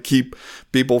try to keep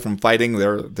people from fighting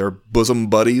their bosom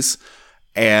buddies,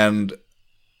 and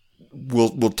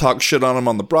we'll talk shit on them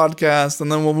on the broadcast,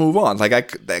 and then we'll move on. Like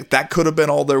that could have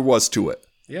been all there was to it.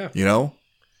 Yeah. You know?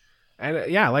 And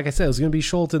yeah, like I said, it was going to be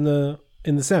Schultz in the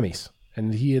semis.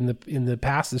 And he in the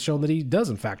past has shown that he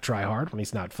does in fact try hard when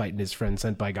he's not fighting his friend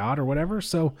sent by God or whatever.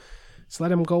 So just let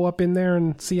him go up in there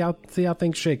and see how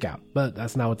things shake out. But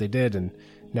that's not what they did, and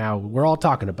now we're all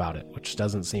talking about it, which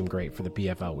doesn't seem great for the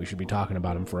PFL. We should be talking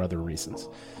about him for other reasons.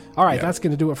 All right, That's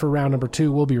going to do it for round number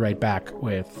 2. We'll be right back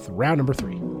with round number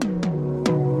 3.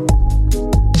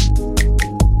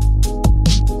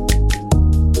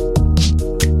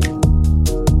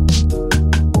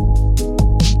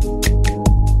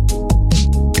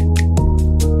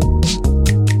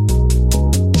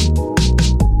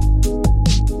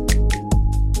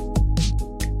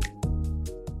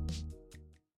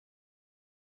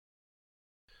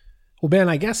 Well, Ben,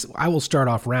 I guess I will start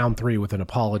off round 3 with an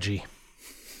apology.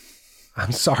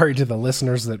 I'm sorry to the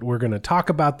listeners that we're going to talk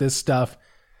about this stuff,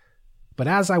 but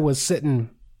as I was sitting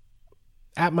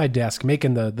at my desk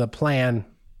making the plan,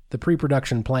 the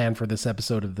pre-production plan for this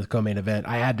episode of the Co-Main Event,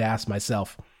 I had to ask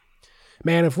myself,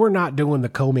 man, if we're not doing the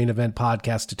Co-Main Event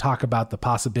podcast to talk about the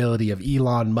possibility of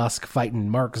Elon Musk fighting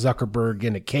Mark Zuckerberg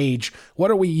in a cage,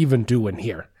 what are we even doing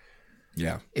here?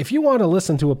 Yeah. If you want to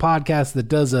listen to a podcast that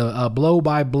does a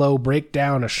blow-by-blow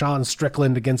breakdown of Sean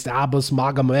Strickland against Abbas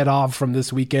Magomedov from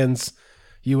this weekend's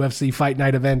UFC Fight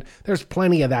Night event, there's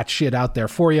plenty of that shit out there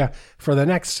for you. For the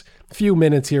next few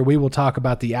minutes here, we will talk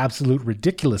about the absolute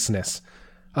ridiculousness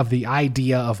of the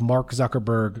idea of Mark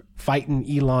Zuckerberg fighting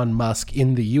Elon Musk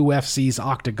in the UFC's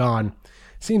octagon.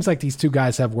 Seems like these two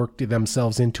guys have worked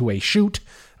themselves into a shoot.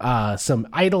 Some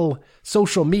idle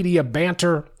social media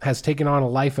banter has taken on a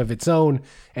life of its own.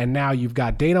 And now you've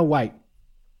got Dana White,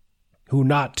 who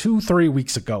not 2-3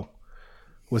 weeks ago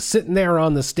was sitting there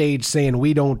on the stage saying,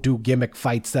 we don't do gimmick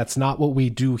fights. That's not what we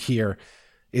do here.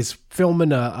 Is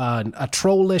filming a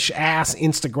trollish ass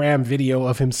Instagram video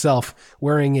of himself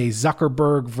wearing a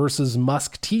Zuckerberg versus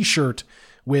Musk t-shirt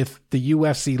with the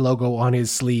UFC logo on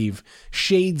his sleeve.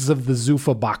 Shades of the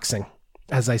Zuffa boxing,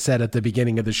 as I said at the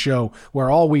beginning of the show, where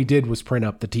all we did was print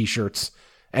up the t-shirts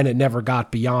and it never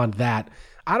got beyond that.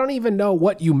 I don't even know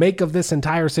what you make of this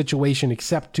entire situation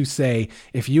except to say,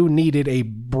 if you needed a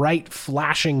bright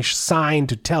flashing sign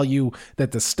to tell you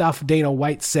that the stuff Dana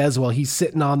White says while he's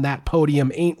sitting on that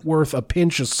podium ain't worth a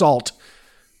pinch of salt,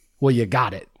 well, you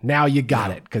got it. Now you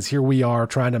got it, because here we are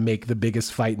trying to make the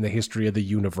biggest fight in the history of the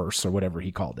universe, or whatever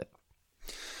he called it.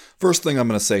 First thing I'm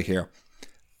going to say here,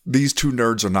 these two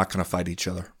nerds are not going to fight each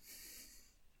other.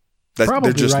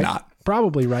 They're just right. not.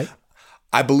 Probably right.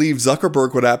 I believe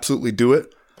Zuckerberg would absolutely do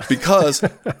it because,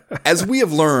 as we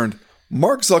have learned,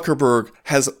 Mark Zuckerberg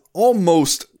has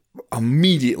almost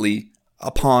immediately,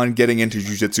 upon getting into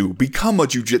jiu-jitsu, become a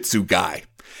jiu-jitsu guy.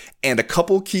 And a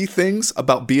couple key things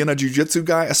about being a jiu-jitsu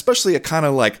guy, especially a kind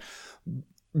of like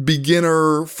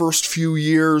beginner first few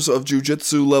years of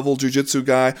jiu-jitsu level jiu-jitsu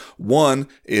guy. One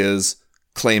is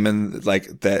claiming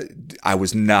like that I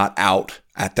was not out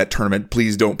at that tournament.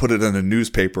 Please don't put it in a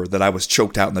newspaper that I was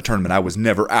choked out in the tournament. I was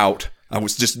never out. I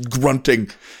was just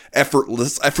grunting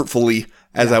effortfully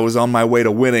as I was on my way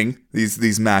to winning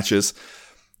these matches.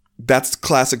 That's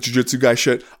classic jiu-jitsu guy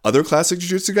shit. Other classic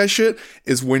jiu-jitsu guy shit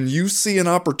is when you see an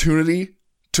opportunity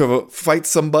to fight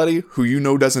somebody who you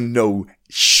know doesn't know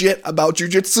shit about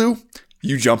jiu-jitsu,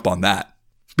 you jump on that.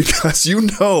 Because you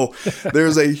know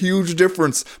there's a huge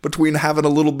difference between having a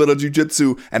little bit of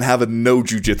jiu-jitsu and having no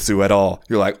jiu-jitsu at all.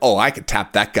 You're like, oh, I could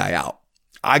tap that guy out.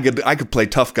 I could play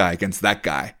tough guy against that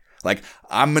guy. Like,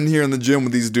 I'm in here in the gym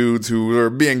with these dudes who are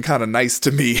being kind of nice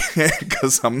to me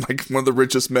because I'm like one of the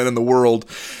richest men in the world.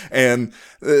 And,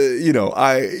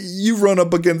 you run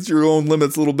up against your own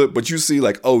limits a little bit, but you see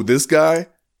like, oh, this guy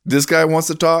wants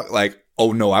to talk. Like,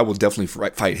 oh no, I will definitely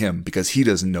fight him because he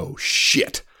doesn't know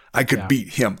shit. I could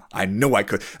beat him. I know I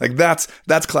could. Like, that's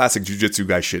classic jiu-jitsu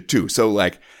guy shit too. So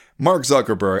like, Mark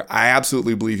Zuckerberg, I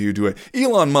absolutely believe you do it.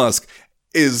 Elon Musk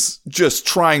is just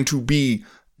trying to be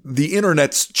the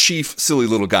internet's chief silly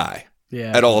little guy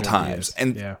at all times.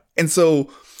 And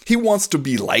so he wants to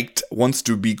be liked, wants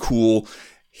to be cool.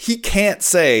 He can't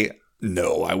say,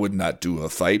 no, I would not do a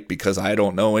fight because I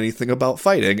don't know anything about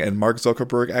fighting. And Mark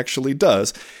Zuckerberg actually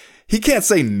does. He can't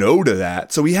say no to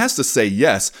that. So he has to say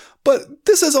yes. But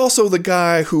this is also the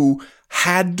guy who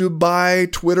had to buy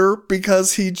Twitter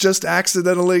because he just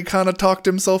accidentally kind of talked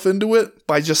himself into it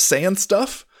by just saying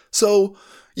stuff. So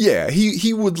yeah,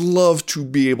 he would love to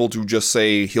be able to just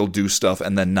say he'll do stuff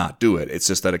and then not do it. It's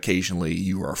just that occasionally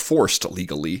you are forced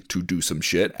legally to do some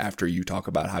shit after you talk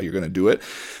about how you're going to do it.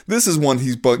 This is one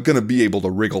he's going to be able to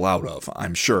wriggle out of,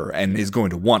 I'm sure, and is going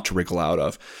to want to wriggle out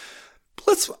of.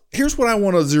 Here's what I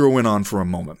want to zero in on for a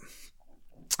moment.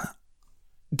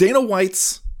 Dana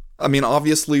White's,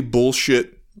 obviously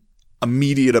bullshit,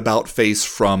 immediate about face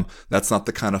from that's not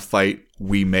the kind of fight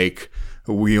we make.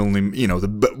 We only,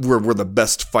 we're the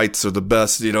best fights are the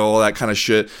best, all that kind of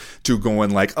shit, to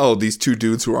going like, oh, these two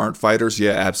dudes who aren't fighters.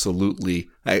 Yeah, absolutely.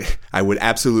 I would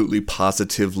absolutely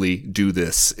positively do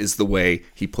this is the way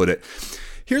he put it.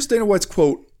 Here's Dana White's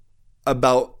quote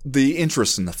about the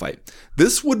interest in the fight.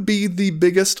 This would be the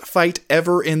biggest fight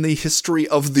ever in the history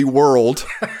of the world.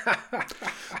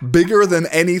 Bigger than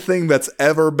anything that's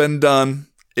ever been done.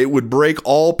 It would break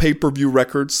all pay-per-view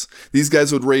records. These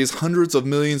guys would raise hundreds of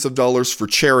millions of dollars for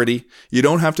charity. You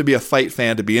don't have to be a fight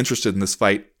fan to be interested in this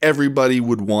fight. Everybody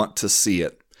would want to see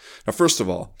it. Now, first of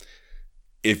all,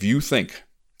 if you think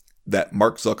that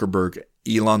Mark Zuckerberg,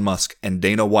 Elon Musk, and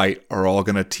Dana White are all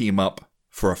going to team up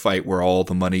for a fight where all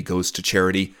the money goes to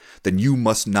charity, then you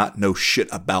must not know shit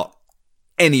about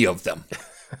any of them.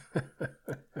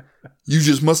 You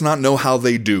just must not know how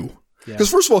they do.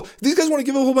 Because first of all, if these guys want to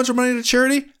give a whole bunch of money to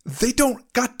charity, they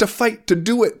don't got to fight to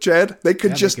do it, Chad. They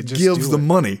could just give the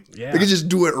money. Yeah. They could just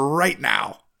do it right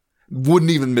now. Wouldn't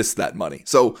even miss that money.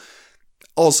 So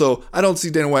also, I don't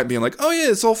see Dana White being like, oh yeah,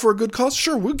 it's all for a good cause.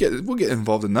 Sure, we'll get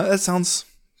involved in that. That sounds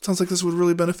like this would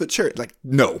really benefit charity. Like,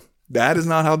 no, that is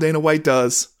not how Dana White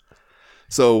does.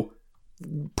 So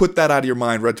put that out of your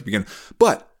mind right at the beginning.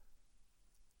 But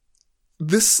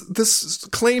this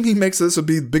claim he makes, this would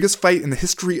be the biggest fight in the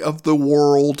history of the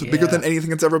world, bigger than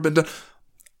anything that's ever been done.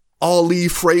 Ali,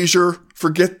 Frazier,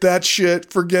 forget that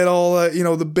shit. Forget all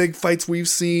the big fights we've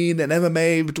seen in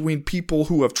MMA between people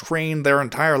who have trained their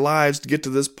entire lives to get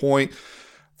to this point.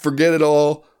 Forget it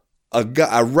all.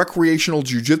 A recreational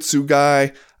jiu-jitsu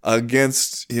guy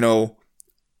against,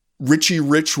 Richie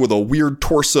Rich with a weird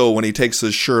torso when he takes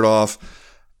his shirt off.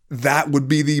 That would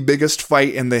be the biggest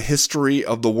fight in the history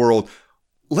of the world.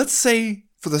 Let's say,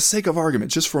 for the sake of argument,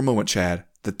 just for a moment, Chad,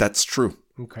 that that's true.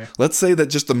 Okay. Let's say that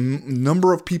just the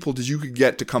number of people that you could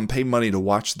get to come pay money to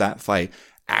watch that fight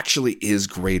actually is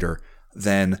greater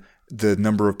than the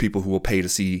number of people who will pay to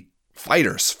see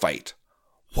fighters fight.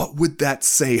 What would that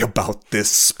say about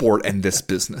this sport and this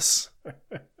business?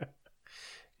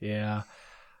 Yeah.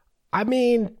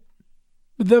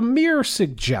 The mere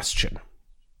suggestion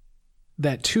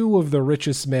that two of the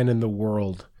richest men in the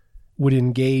world would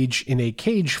engage in a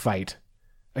cage fight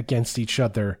against each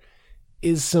other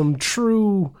is some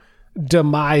true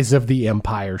demise of the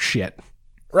empire shit,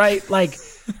 right? Like,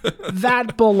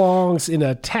 that belongs in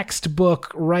a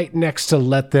textbook right next to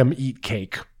Let Them Eat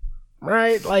Cake,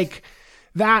 right? Like,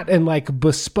 that and like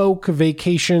bespoke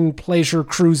vacation pleasure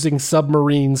cruising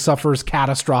submarine suffers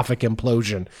catastrophic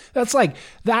implosion. That's like,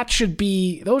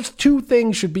 those two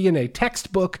things should be in a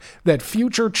textbook that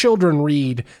future children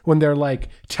read when they're like,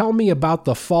 tell me about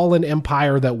the fallen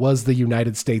empire that was the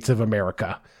United States of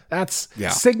America. That's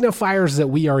signifiers that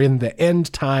we are in the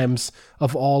end times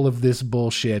of all of this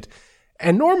bullshit.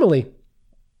 And normally,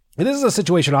 this is a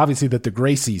situation, obviously, that the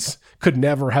Gracies could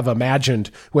never have imagined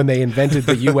when they invented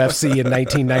the UFC in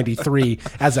 1993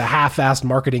 as a half-assed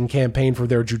marketing campaign for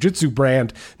their jiu-jitsu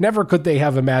brand. Never could they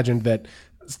have imagined that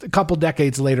a couple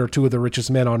decades later, two of the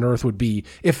richest men on earth would be,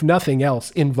 if nothing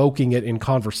else, invoking it in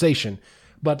conversation.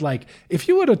 But like, if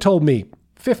you would have told me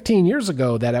 15 years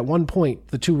ago that at one point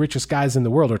the two richest guys in the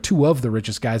world, or two of the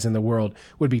richest guys in the world,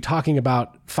 would be talking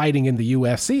about fighting in the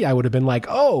UFC, I would have been like,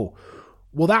 oh,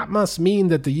 well, that must mean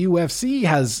that the UFC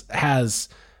has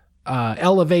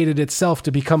elevated itself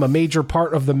to become a major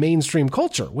part of the mainstream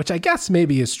culture, which I guess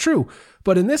maybe is true.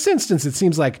 But in this instance, it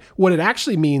seems like what it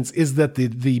actually means is that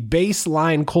the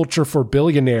baseline culture for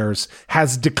billionaires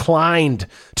has declined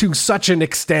to such an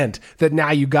extent that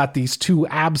now you got these two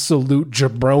absolute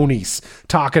jabronis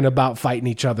talking about fighting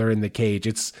each other in the cage.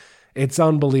 It's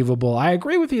unbelievable. I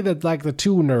agree with you that like the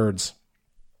two nerds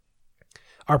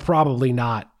are probably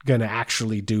not going to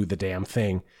actually do the damn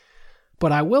thing.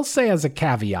 But I will say as a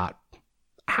caveat,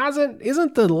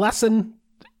 isn't the lesson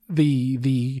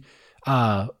the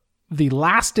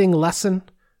lasting lesson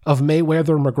of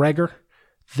Mayweather-McGregor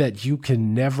that you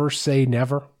can never say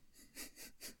never?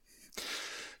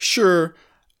 Sure.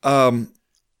 I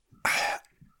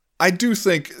do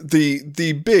think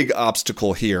the big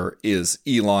obstacle here is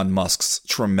Elon Musk's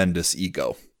tremendous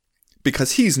ego,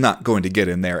 because he's not going to get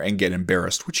in there and get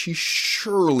embarrassed, which he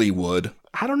surely would.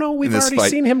 I don't know. We've already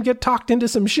seen him get talked into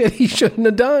some shit he shouldn't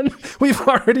have done. We've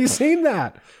already seen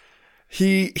that.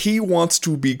 He wants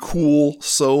to be cool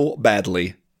so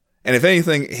badly. And if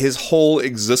anything, his whole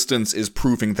existence is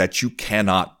proving that you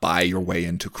cannot buy your way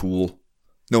into cool,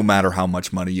 no matter how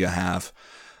much money you have.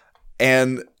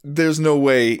 And there's no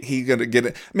way he's going to get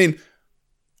it. I mean,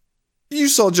 you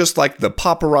saw just like the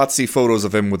paparazzi photos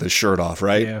of him with his shirt off,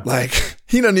 right? Yeah. Like,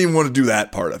 he doesn't even want to do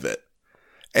that part of it.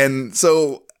 And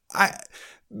so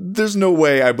there's no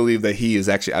way I believe that he is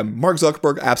actually, Mark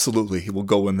Zuckerberg, absolutely, he will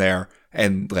go in there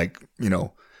and like, you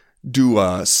know, do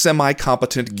a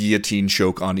semi-competent guillotine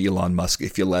choke on Elon Musk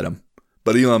if you let him.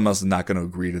 But Elon Musk is not going to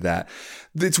agree to that.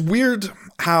 It's weird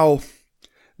how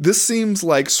this seems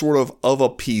like sort of a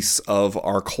piece of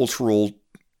our cultural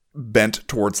bent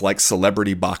towards like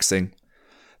celebrity boxing,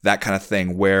 that kind of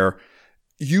thing, where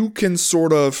you can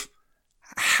sort of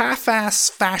half-ass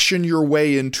fashion your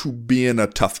way into being a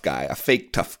tough guy, a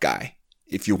fake tough guy,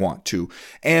 if you want to.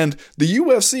 And the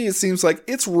UFC, it seems like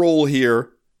its role here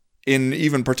in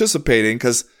even participating,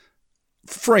 because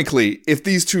frankly, if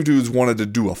these two dudes wanted to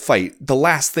do a fight, the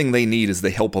last thing they need is the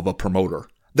help of a promoter.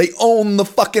 They own the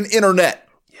fucking internet.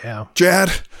 Yeah.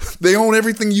 Chad, they own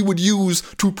everything you would use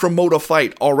to promote a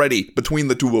fight already between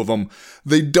the two of them.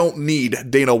 They don't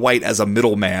need Dana White as a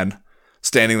middleman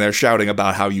standing there shouting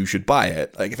about how you should buy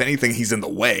it. Like, if anything, he's in the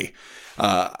way.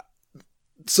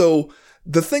 So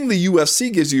the thing the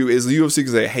UFC gives you is the UFC can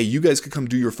say, hey, you guys could come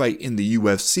do your fight in the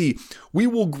UFC. We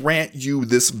will grant you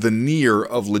this veneer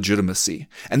of legitimacy.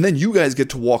 And then you guys get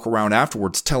to walk around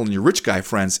afterwards telling your rich guy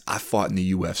friends, I fought in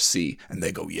the UFC. And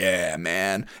they go, yeah,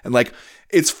 man. And like,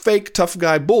 it's fake tough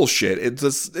guy bullshit.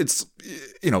 It's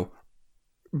you know,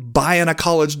 buying a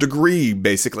college degree,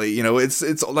 basically. You know, it's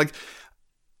like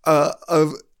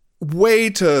a way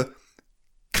to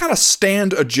kind of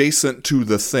stand adjacent to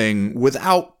the thing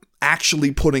without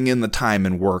actually putting in the time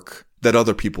and work that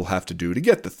other people have to do to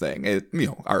get the thing. It, you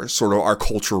know, our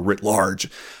culture writ large,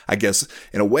 I guess,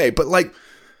 in a way. But like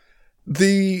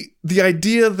the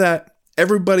idea that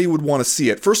everybody would want to see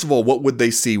it. First of all, what would they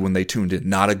see when they tuned in?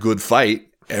 Not a good fight.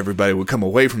 Everybody would come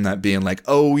away from that being like,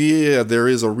 oh yeah, there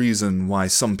is a reason why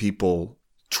some people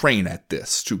train at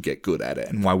this to get good at it,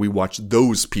 and why we watch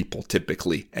those people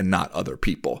typically and not other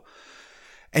people.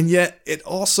 And yet it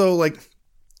also, like,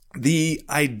 the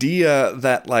idea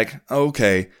that like,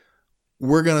 okay,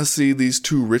 we're going to see these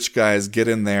two rich guys get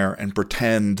in there and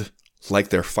pretend like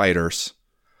they're fighters.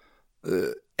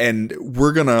 And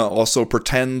we're going to also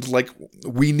pretend like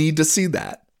we need to see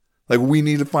that. Like, we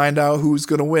need to find out who's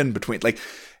going to win between, like,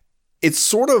 it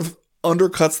sort of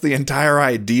undercuts the entire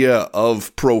idea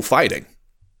of pro fighting.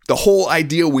 The whole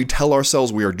idea we tell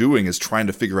ourselves we are doing is trying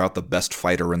to figure out the best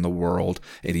fighter in the world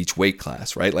in each weight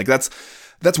class, right? Like, that's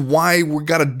why we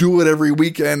got to do it every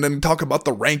weekend and talk about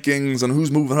the rankings and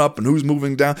who's moving up and who's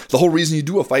moving down. The whole reason you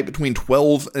do a fight between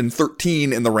 12 and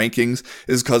 13 in the rankings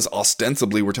is because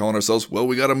ostensibly we're telling ourselves, well,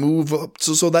 we got to move up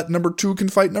so that number 2 can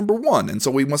fight number 1. And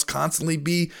so we must constantly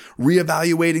be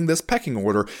reevaluating this pecking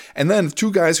order. And then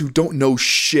two guys who don't know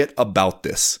shit about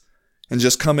this and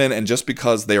just come in, and just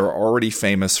because they are already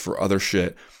famous for other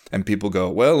shit and people go,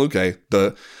 well, okay,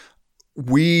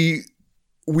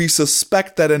 we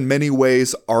suspect that in many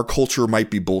ways our culture might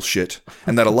be bullshit,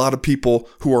 and that a lot of people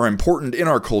who are important in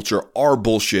our culture are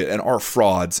bullshit and are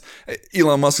frauds.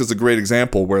 Elon Musk is a great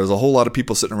example where there's a whole lot of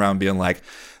people sitting around being like,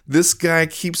 this guy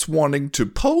keeps wanting to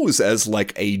pose as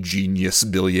like a genius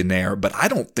billionaire, but I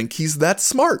don't think he's that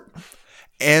smart.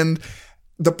 And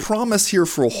the promise here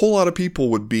for a whole lot of people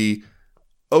would be,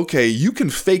 okay, you can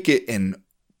fake it in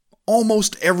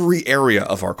almost every area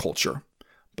of our culture.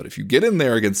 But if you get in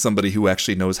there against somebody who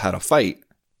actually knows how to fight,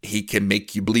 he can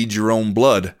make you bleed your own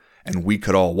blood. and we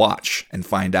could all watch and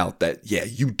find out that, yeah,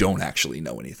 you don't actually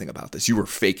know anything about this. You were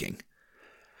faking.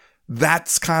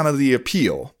 That's kind of the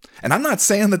appeal. And I'm not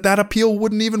saying that appeal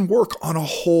wouldn't even work on a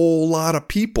whole lot of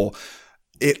people.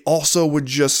 It also would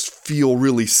just feel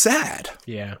really sad.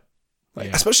 Yeah.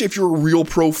 Especially if you're a real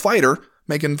pro fighter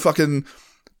making fucking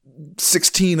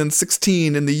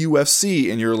 16-16 in the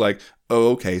UFC and you're like,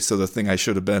 oh, okay, so the thing I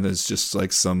should have been is just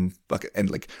like some fucking and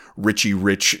like Richie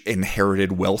Rich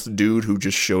inherited wealth dude who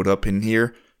just showed up in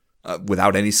here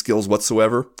without any skills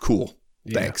whatsoever. Cool.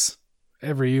 Thanks.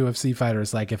 Every UFC fighter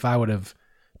is like, if I would have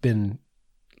been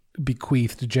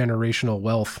bequeathed generational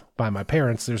wealth by my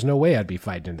parents, there's no way I'd be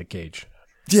fighting in the cage.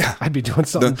 Yeah. I'd be doing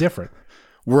something different.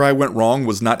 Where I went wrong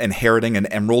was not inheriting an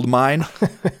emerald mine.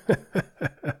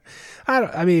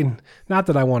 I mean, not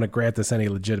that I want to grant this any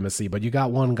legitimacy, but you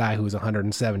got one guy who's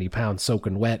 170 pounds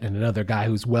soaking wet and another guy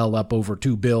who's well up over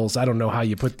 $2 billion. I don't know how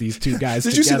you put these two guys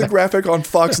Did together. you see the graphic on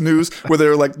Fox News where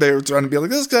they were trying to be like,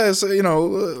 this guy's,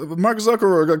 Mark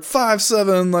Zuckerberg, like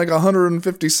 5'7", like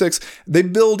 156. They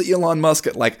build Elon Musk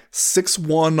at like 6'1",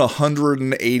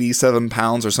 187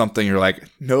 pounds or something. You're like,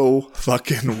 no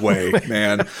fucking way,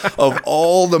 man. Of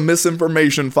all the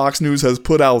misinformation Fox News has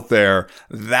put out there,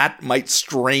 that might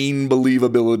strain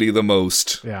believability the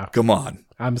most. Yeah. Come on.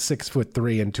 I'm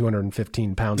 6'3" and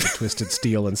 215 pounds of twisted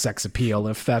steel and sex appeal.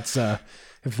 If that's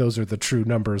if those are the true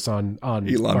numbers on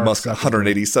Elon Mark Musk, Zuckerberg.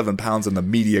 187 pounds in the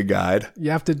media guide.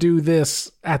 You have to do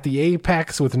this at the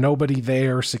apex with nobody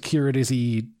there,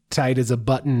 security tight as a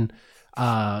button.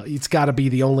 It's got to be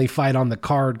the only fight on the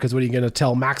card because what are you going to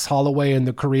tell Max Holloway and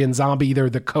the Korean Zombie they're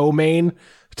the co-main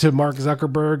to Mark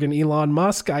Zuckerberg and Elon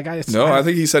Musk? I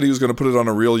think he said he was going to put it on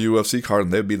a real UFC card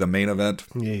and they'd be the main event.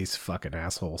 Yeah, these fucking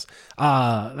assholes.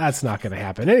 That's not going to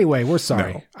happen. Anyway, we're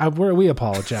sorry. We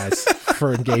apologize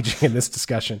for engaging in this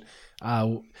discussion.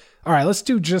 All right, let's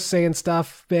do Just Saying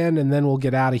Stuff, Ben, and then we'll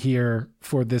get out of here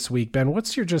for this week. Ben,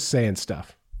 what's your Just Saying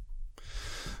Stuff?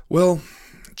 Well,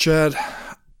 Chad,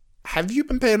 have you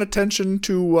been paying attention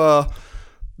to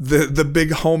the big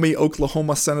homie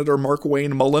Oklahoma Senator Mark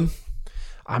Wayne Mullen?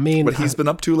 I mean, what he's been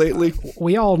up to lately?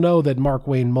 We all know that Mark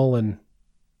Wayne Mullen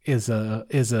is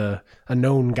a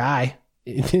known guy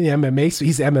in MMA. So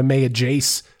he's MMA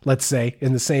adjacent, let's say,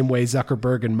 in the same way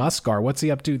Zuckerberg and Musk are. What's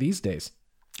he up to these days?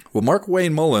 Well, Mark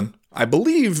Wayne Mullen, I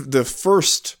believe the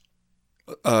first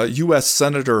U.S.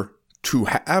 senator to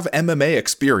have MMA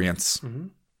experience. Mm-hmm.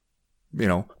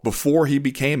 Before he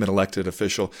became an elected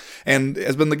official, and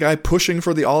has been the guy pushing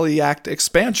for the Ollie Act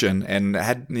expansion and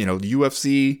had, the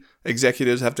UFC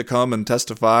executives have to come and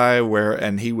testify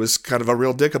and he was kind of a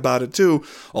real dick about it too.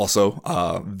 Also,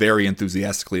 very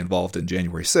enthusiastically involved in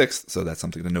January 6th. So that's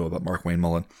something to know about Mark Wayne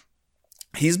Mullen.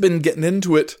 He's been getting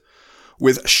into it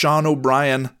with Sean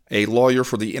O'Brien, a lawyer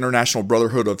for the International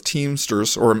Brotherhood of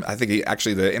Teamsters, or I think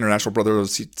the International Brotherhood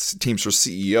of Teamsters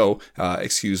CEO,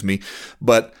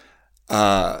 but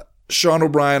Sean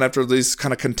O'Brien, after these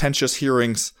kind of contentious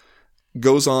hearings,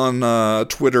 goes on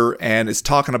Twitter and is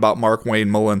talking about Mark Wayne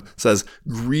Mullen, says,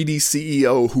 greedy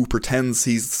CEO who pretends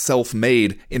he's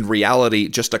self-made, in reality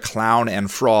just a clown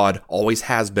and fraud, always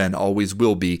has been, always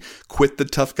will be. Quit the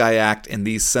tough guy act in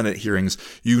these Senate hearings.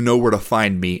 You know where to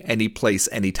find me, any place,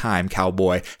 anytime,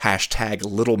 cowboy. #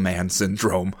 little man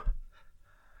syndrome.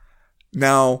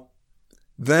 Now,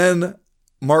 then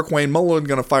Mark Wayne Mullen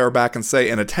going to fire back and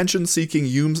say, an attention-seeking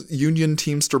union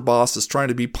Teamster boss is trying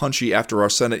to be punchy after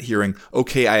our Senate hearing.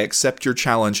 Okay, I accept your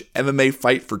challenge. MMA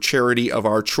fight for charity of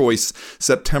our choice,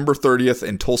 September 30th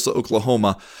in Tulsa,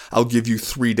 Oklahoma. I'll give you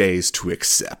 3 days to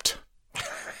accept.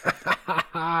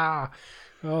 Oh,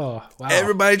 wow.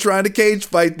 Everybody trying to cage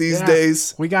fight these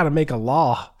days. We got to make a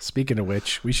law. Speaking of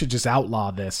which, we should just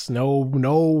outlaw this.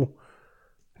 No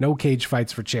cage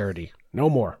fights for charity. No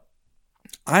more.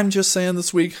 I'm just saying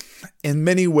this week, in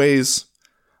many ways,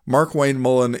 Mark Wayne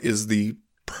Mullen is the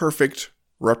perfect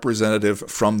representative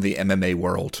from the MMA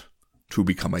world to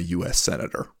become a U.S.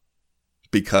 Senator.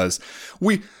 Because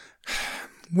when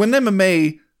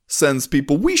MMA sends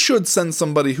people, we should send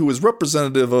somebody who is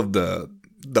representative of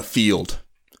the field.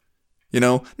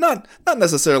 Not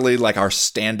necessarily like our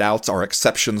standouts, our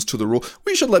exceptions to the rule.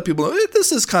 We should let people know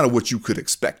this is kind of what you could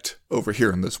expect over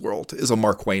here in this world, is a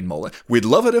Mark Wayne Mullen. We'd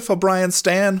love it if a Brian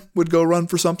Stan would go run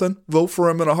for something. Vote for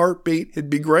him in a heartbeat. It'd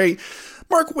be great.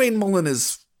 Mark Wayne Mullen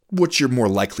is what you're more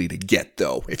likely to get,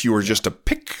 though, if you were just to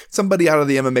pick somebody out of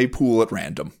the MMA pool at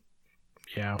random.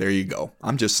 Yeah. There you go.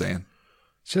 I'm just saying.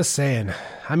 Just saying.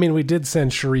 I mean, we did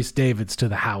send Sharice Davids to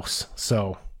the House,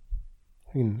 so...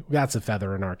 that's a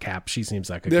feather in our cap. She seems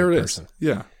like a good person.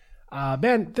 Yeah.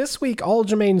 Ben, this week,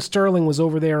 Aljamain Sterling was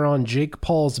over there on Jake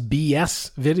Paul's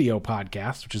BS video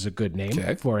podcast, which is a good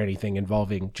name for anything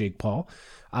involving Jake Paul.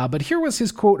 But here was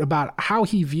his quote about how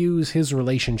he views his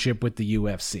relationship with the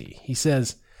UFC. He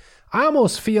says, "I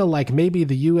almost feel like maybe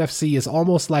the UFC is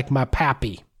almost like my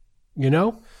pappy, you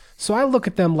know? So I look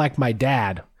at them like my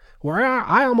dad, where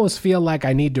I almost feel like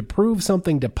I need to prove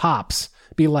something to Pops.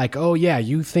 Be like, oh yeah,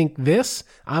 you think this?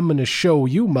 I'm going to show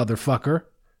you, motherfucker."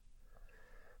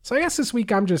 So I guess this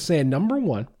week I'm just saying, number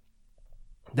one,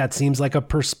 that seems like a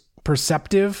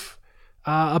perceptive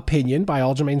opinion by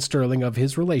Aljamain Sterling of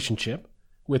his relationship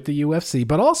with the UFC.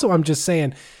 But also I'm just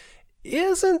saying,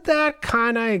 isn't that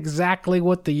kind of exactly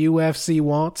what the UFC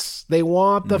wants? They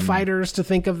want the fighters to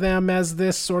think of them as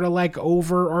this sort of like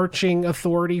overarching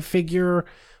authority figure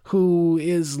who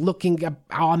is looking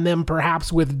on them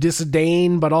perhaps with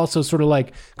disdain, but also sort of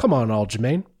like, come on,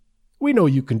 Aljamain, we know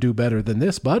you can do better than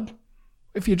this, bud.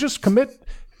 If you just commit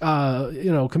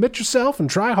yourself and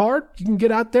try hard, you can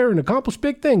get out there and accomplish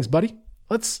big things, buddy.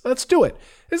 Let's do it.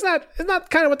 Isn't that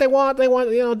kind of what they want? They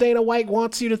want, Dana White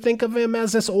wants you to think of him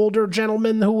as this older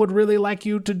gentleman who would really like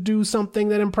you to do something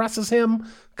that impresses him.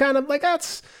 Kind of like I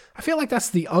feel like that's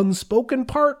the unspoken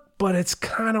part, but it's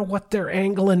kind of what they're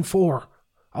angling for.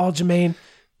 Aljamain,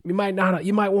 you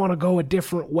might want to go a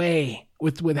different way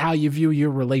with how you view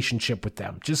your relationship with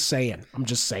them. Just saying. I'm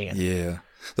just saying. Yeah.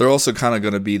 They're also kind of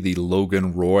going to be the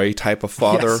Logan Roy type of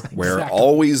father, yes, exactly. Where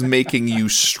always making you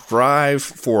strive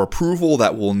for approval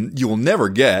that you'll never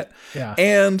get,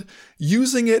 and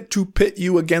using it to pit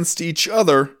you against each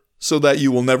other so that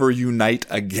you will never unite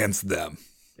against them.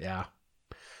 Yeah.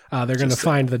 They're going to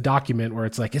find the document where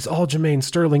it's like, is Aljamain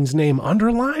Sterling's name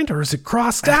underlined or is it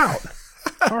crossed out?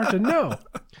 Hard to know.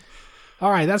 All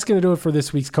right, that's going to do it for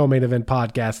this week's Co-Main Event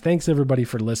podcast. Thanks, everybody,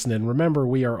 for listening. Remember,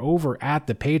 we are over at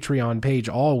the Patreon page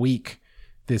all week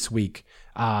this week.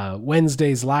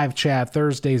 Wednesdays, live chat.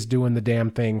 Thursdays, doing the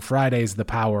damn thing. Fridays, the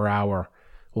power hour.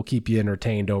 We'll keep you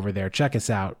entertained over there. Check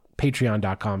us out,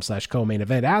 patreon.com/co-main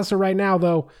event. As of right now,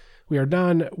 though, we are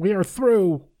done. We are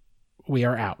through. We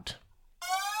are out.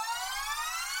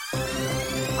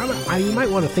 You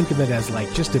might want to think of it as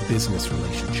like just a business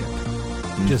relationship.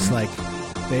 Just like,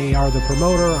 they are the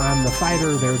promoter, I'm the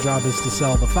fighter, their job is to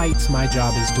sell the fights, my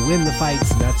job is to win the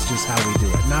fights, and that's just how we do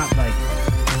it. Not like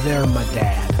they're my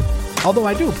dad. Although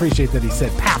I do appreciate that he said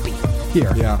pappy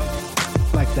here. Yeah.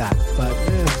 Like that. But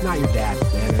it's not your dad,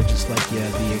 man. They're just like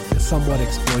the somewhat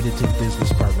exploitative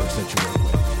business partners that you work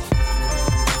with.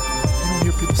 I don't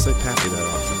hear people say pappy that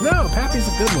often. No, pappy's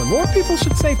a good one. More people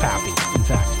should say pappy, in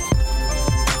fact.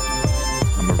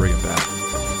 I'm a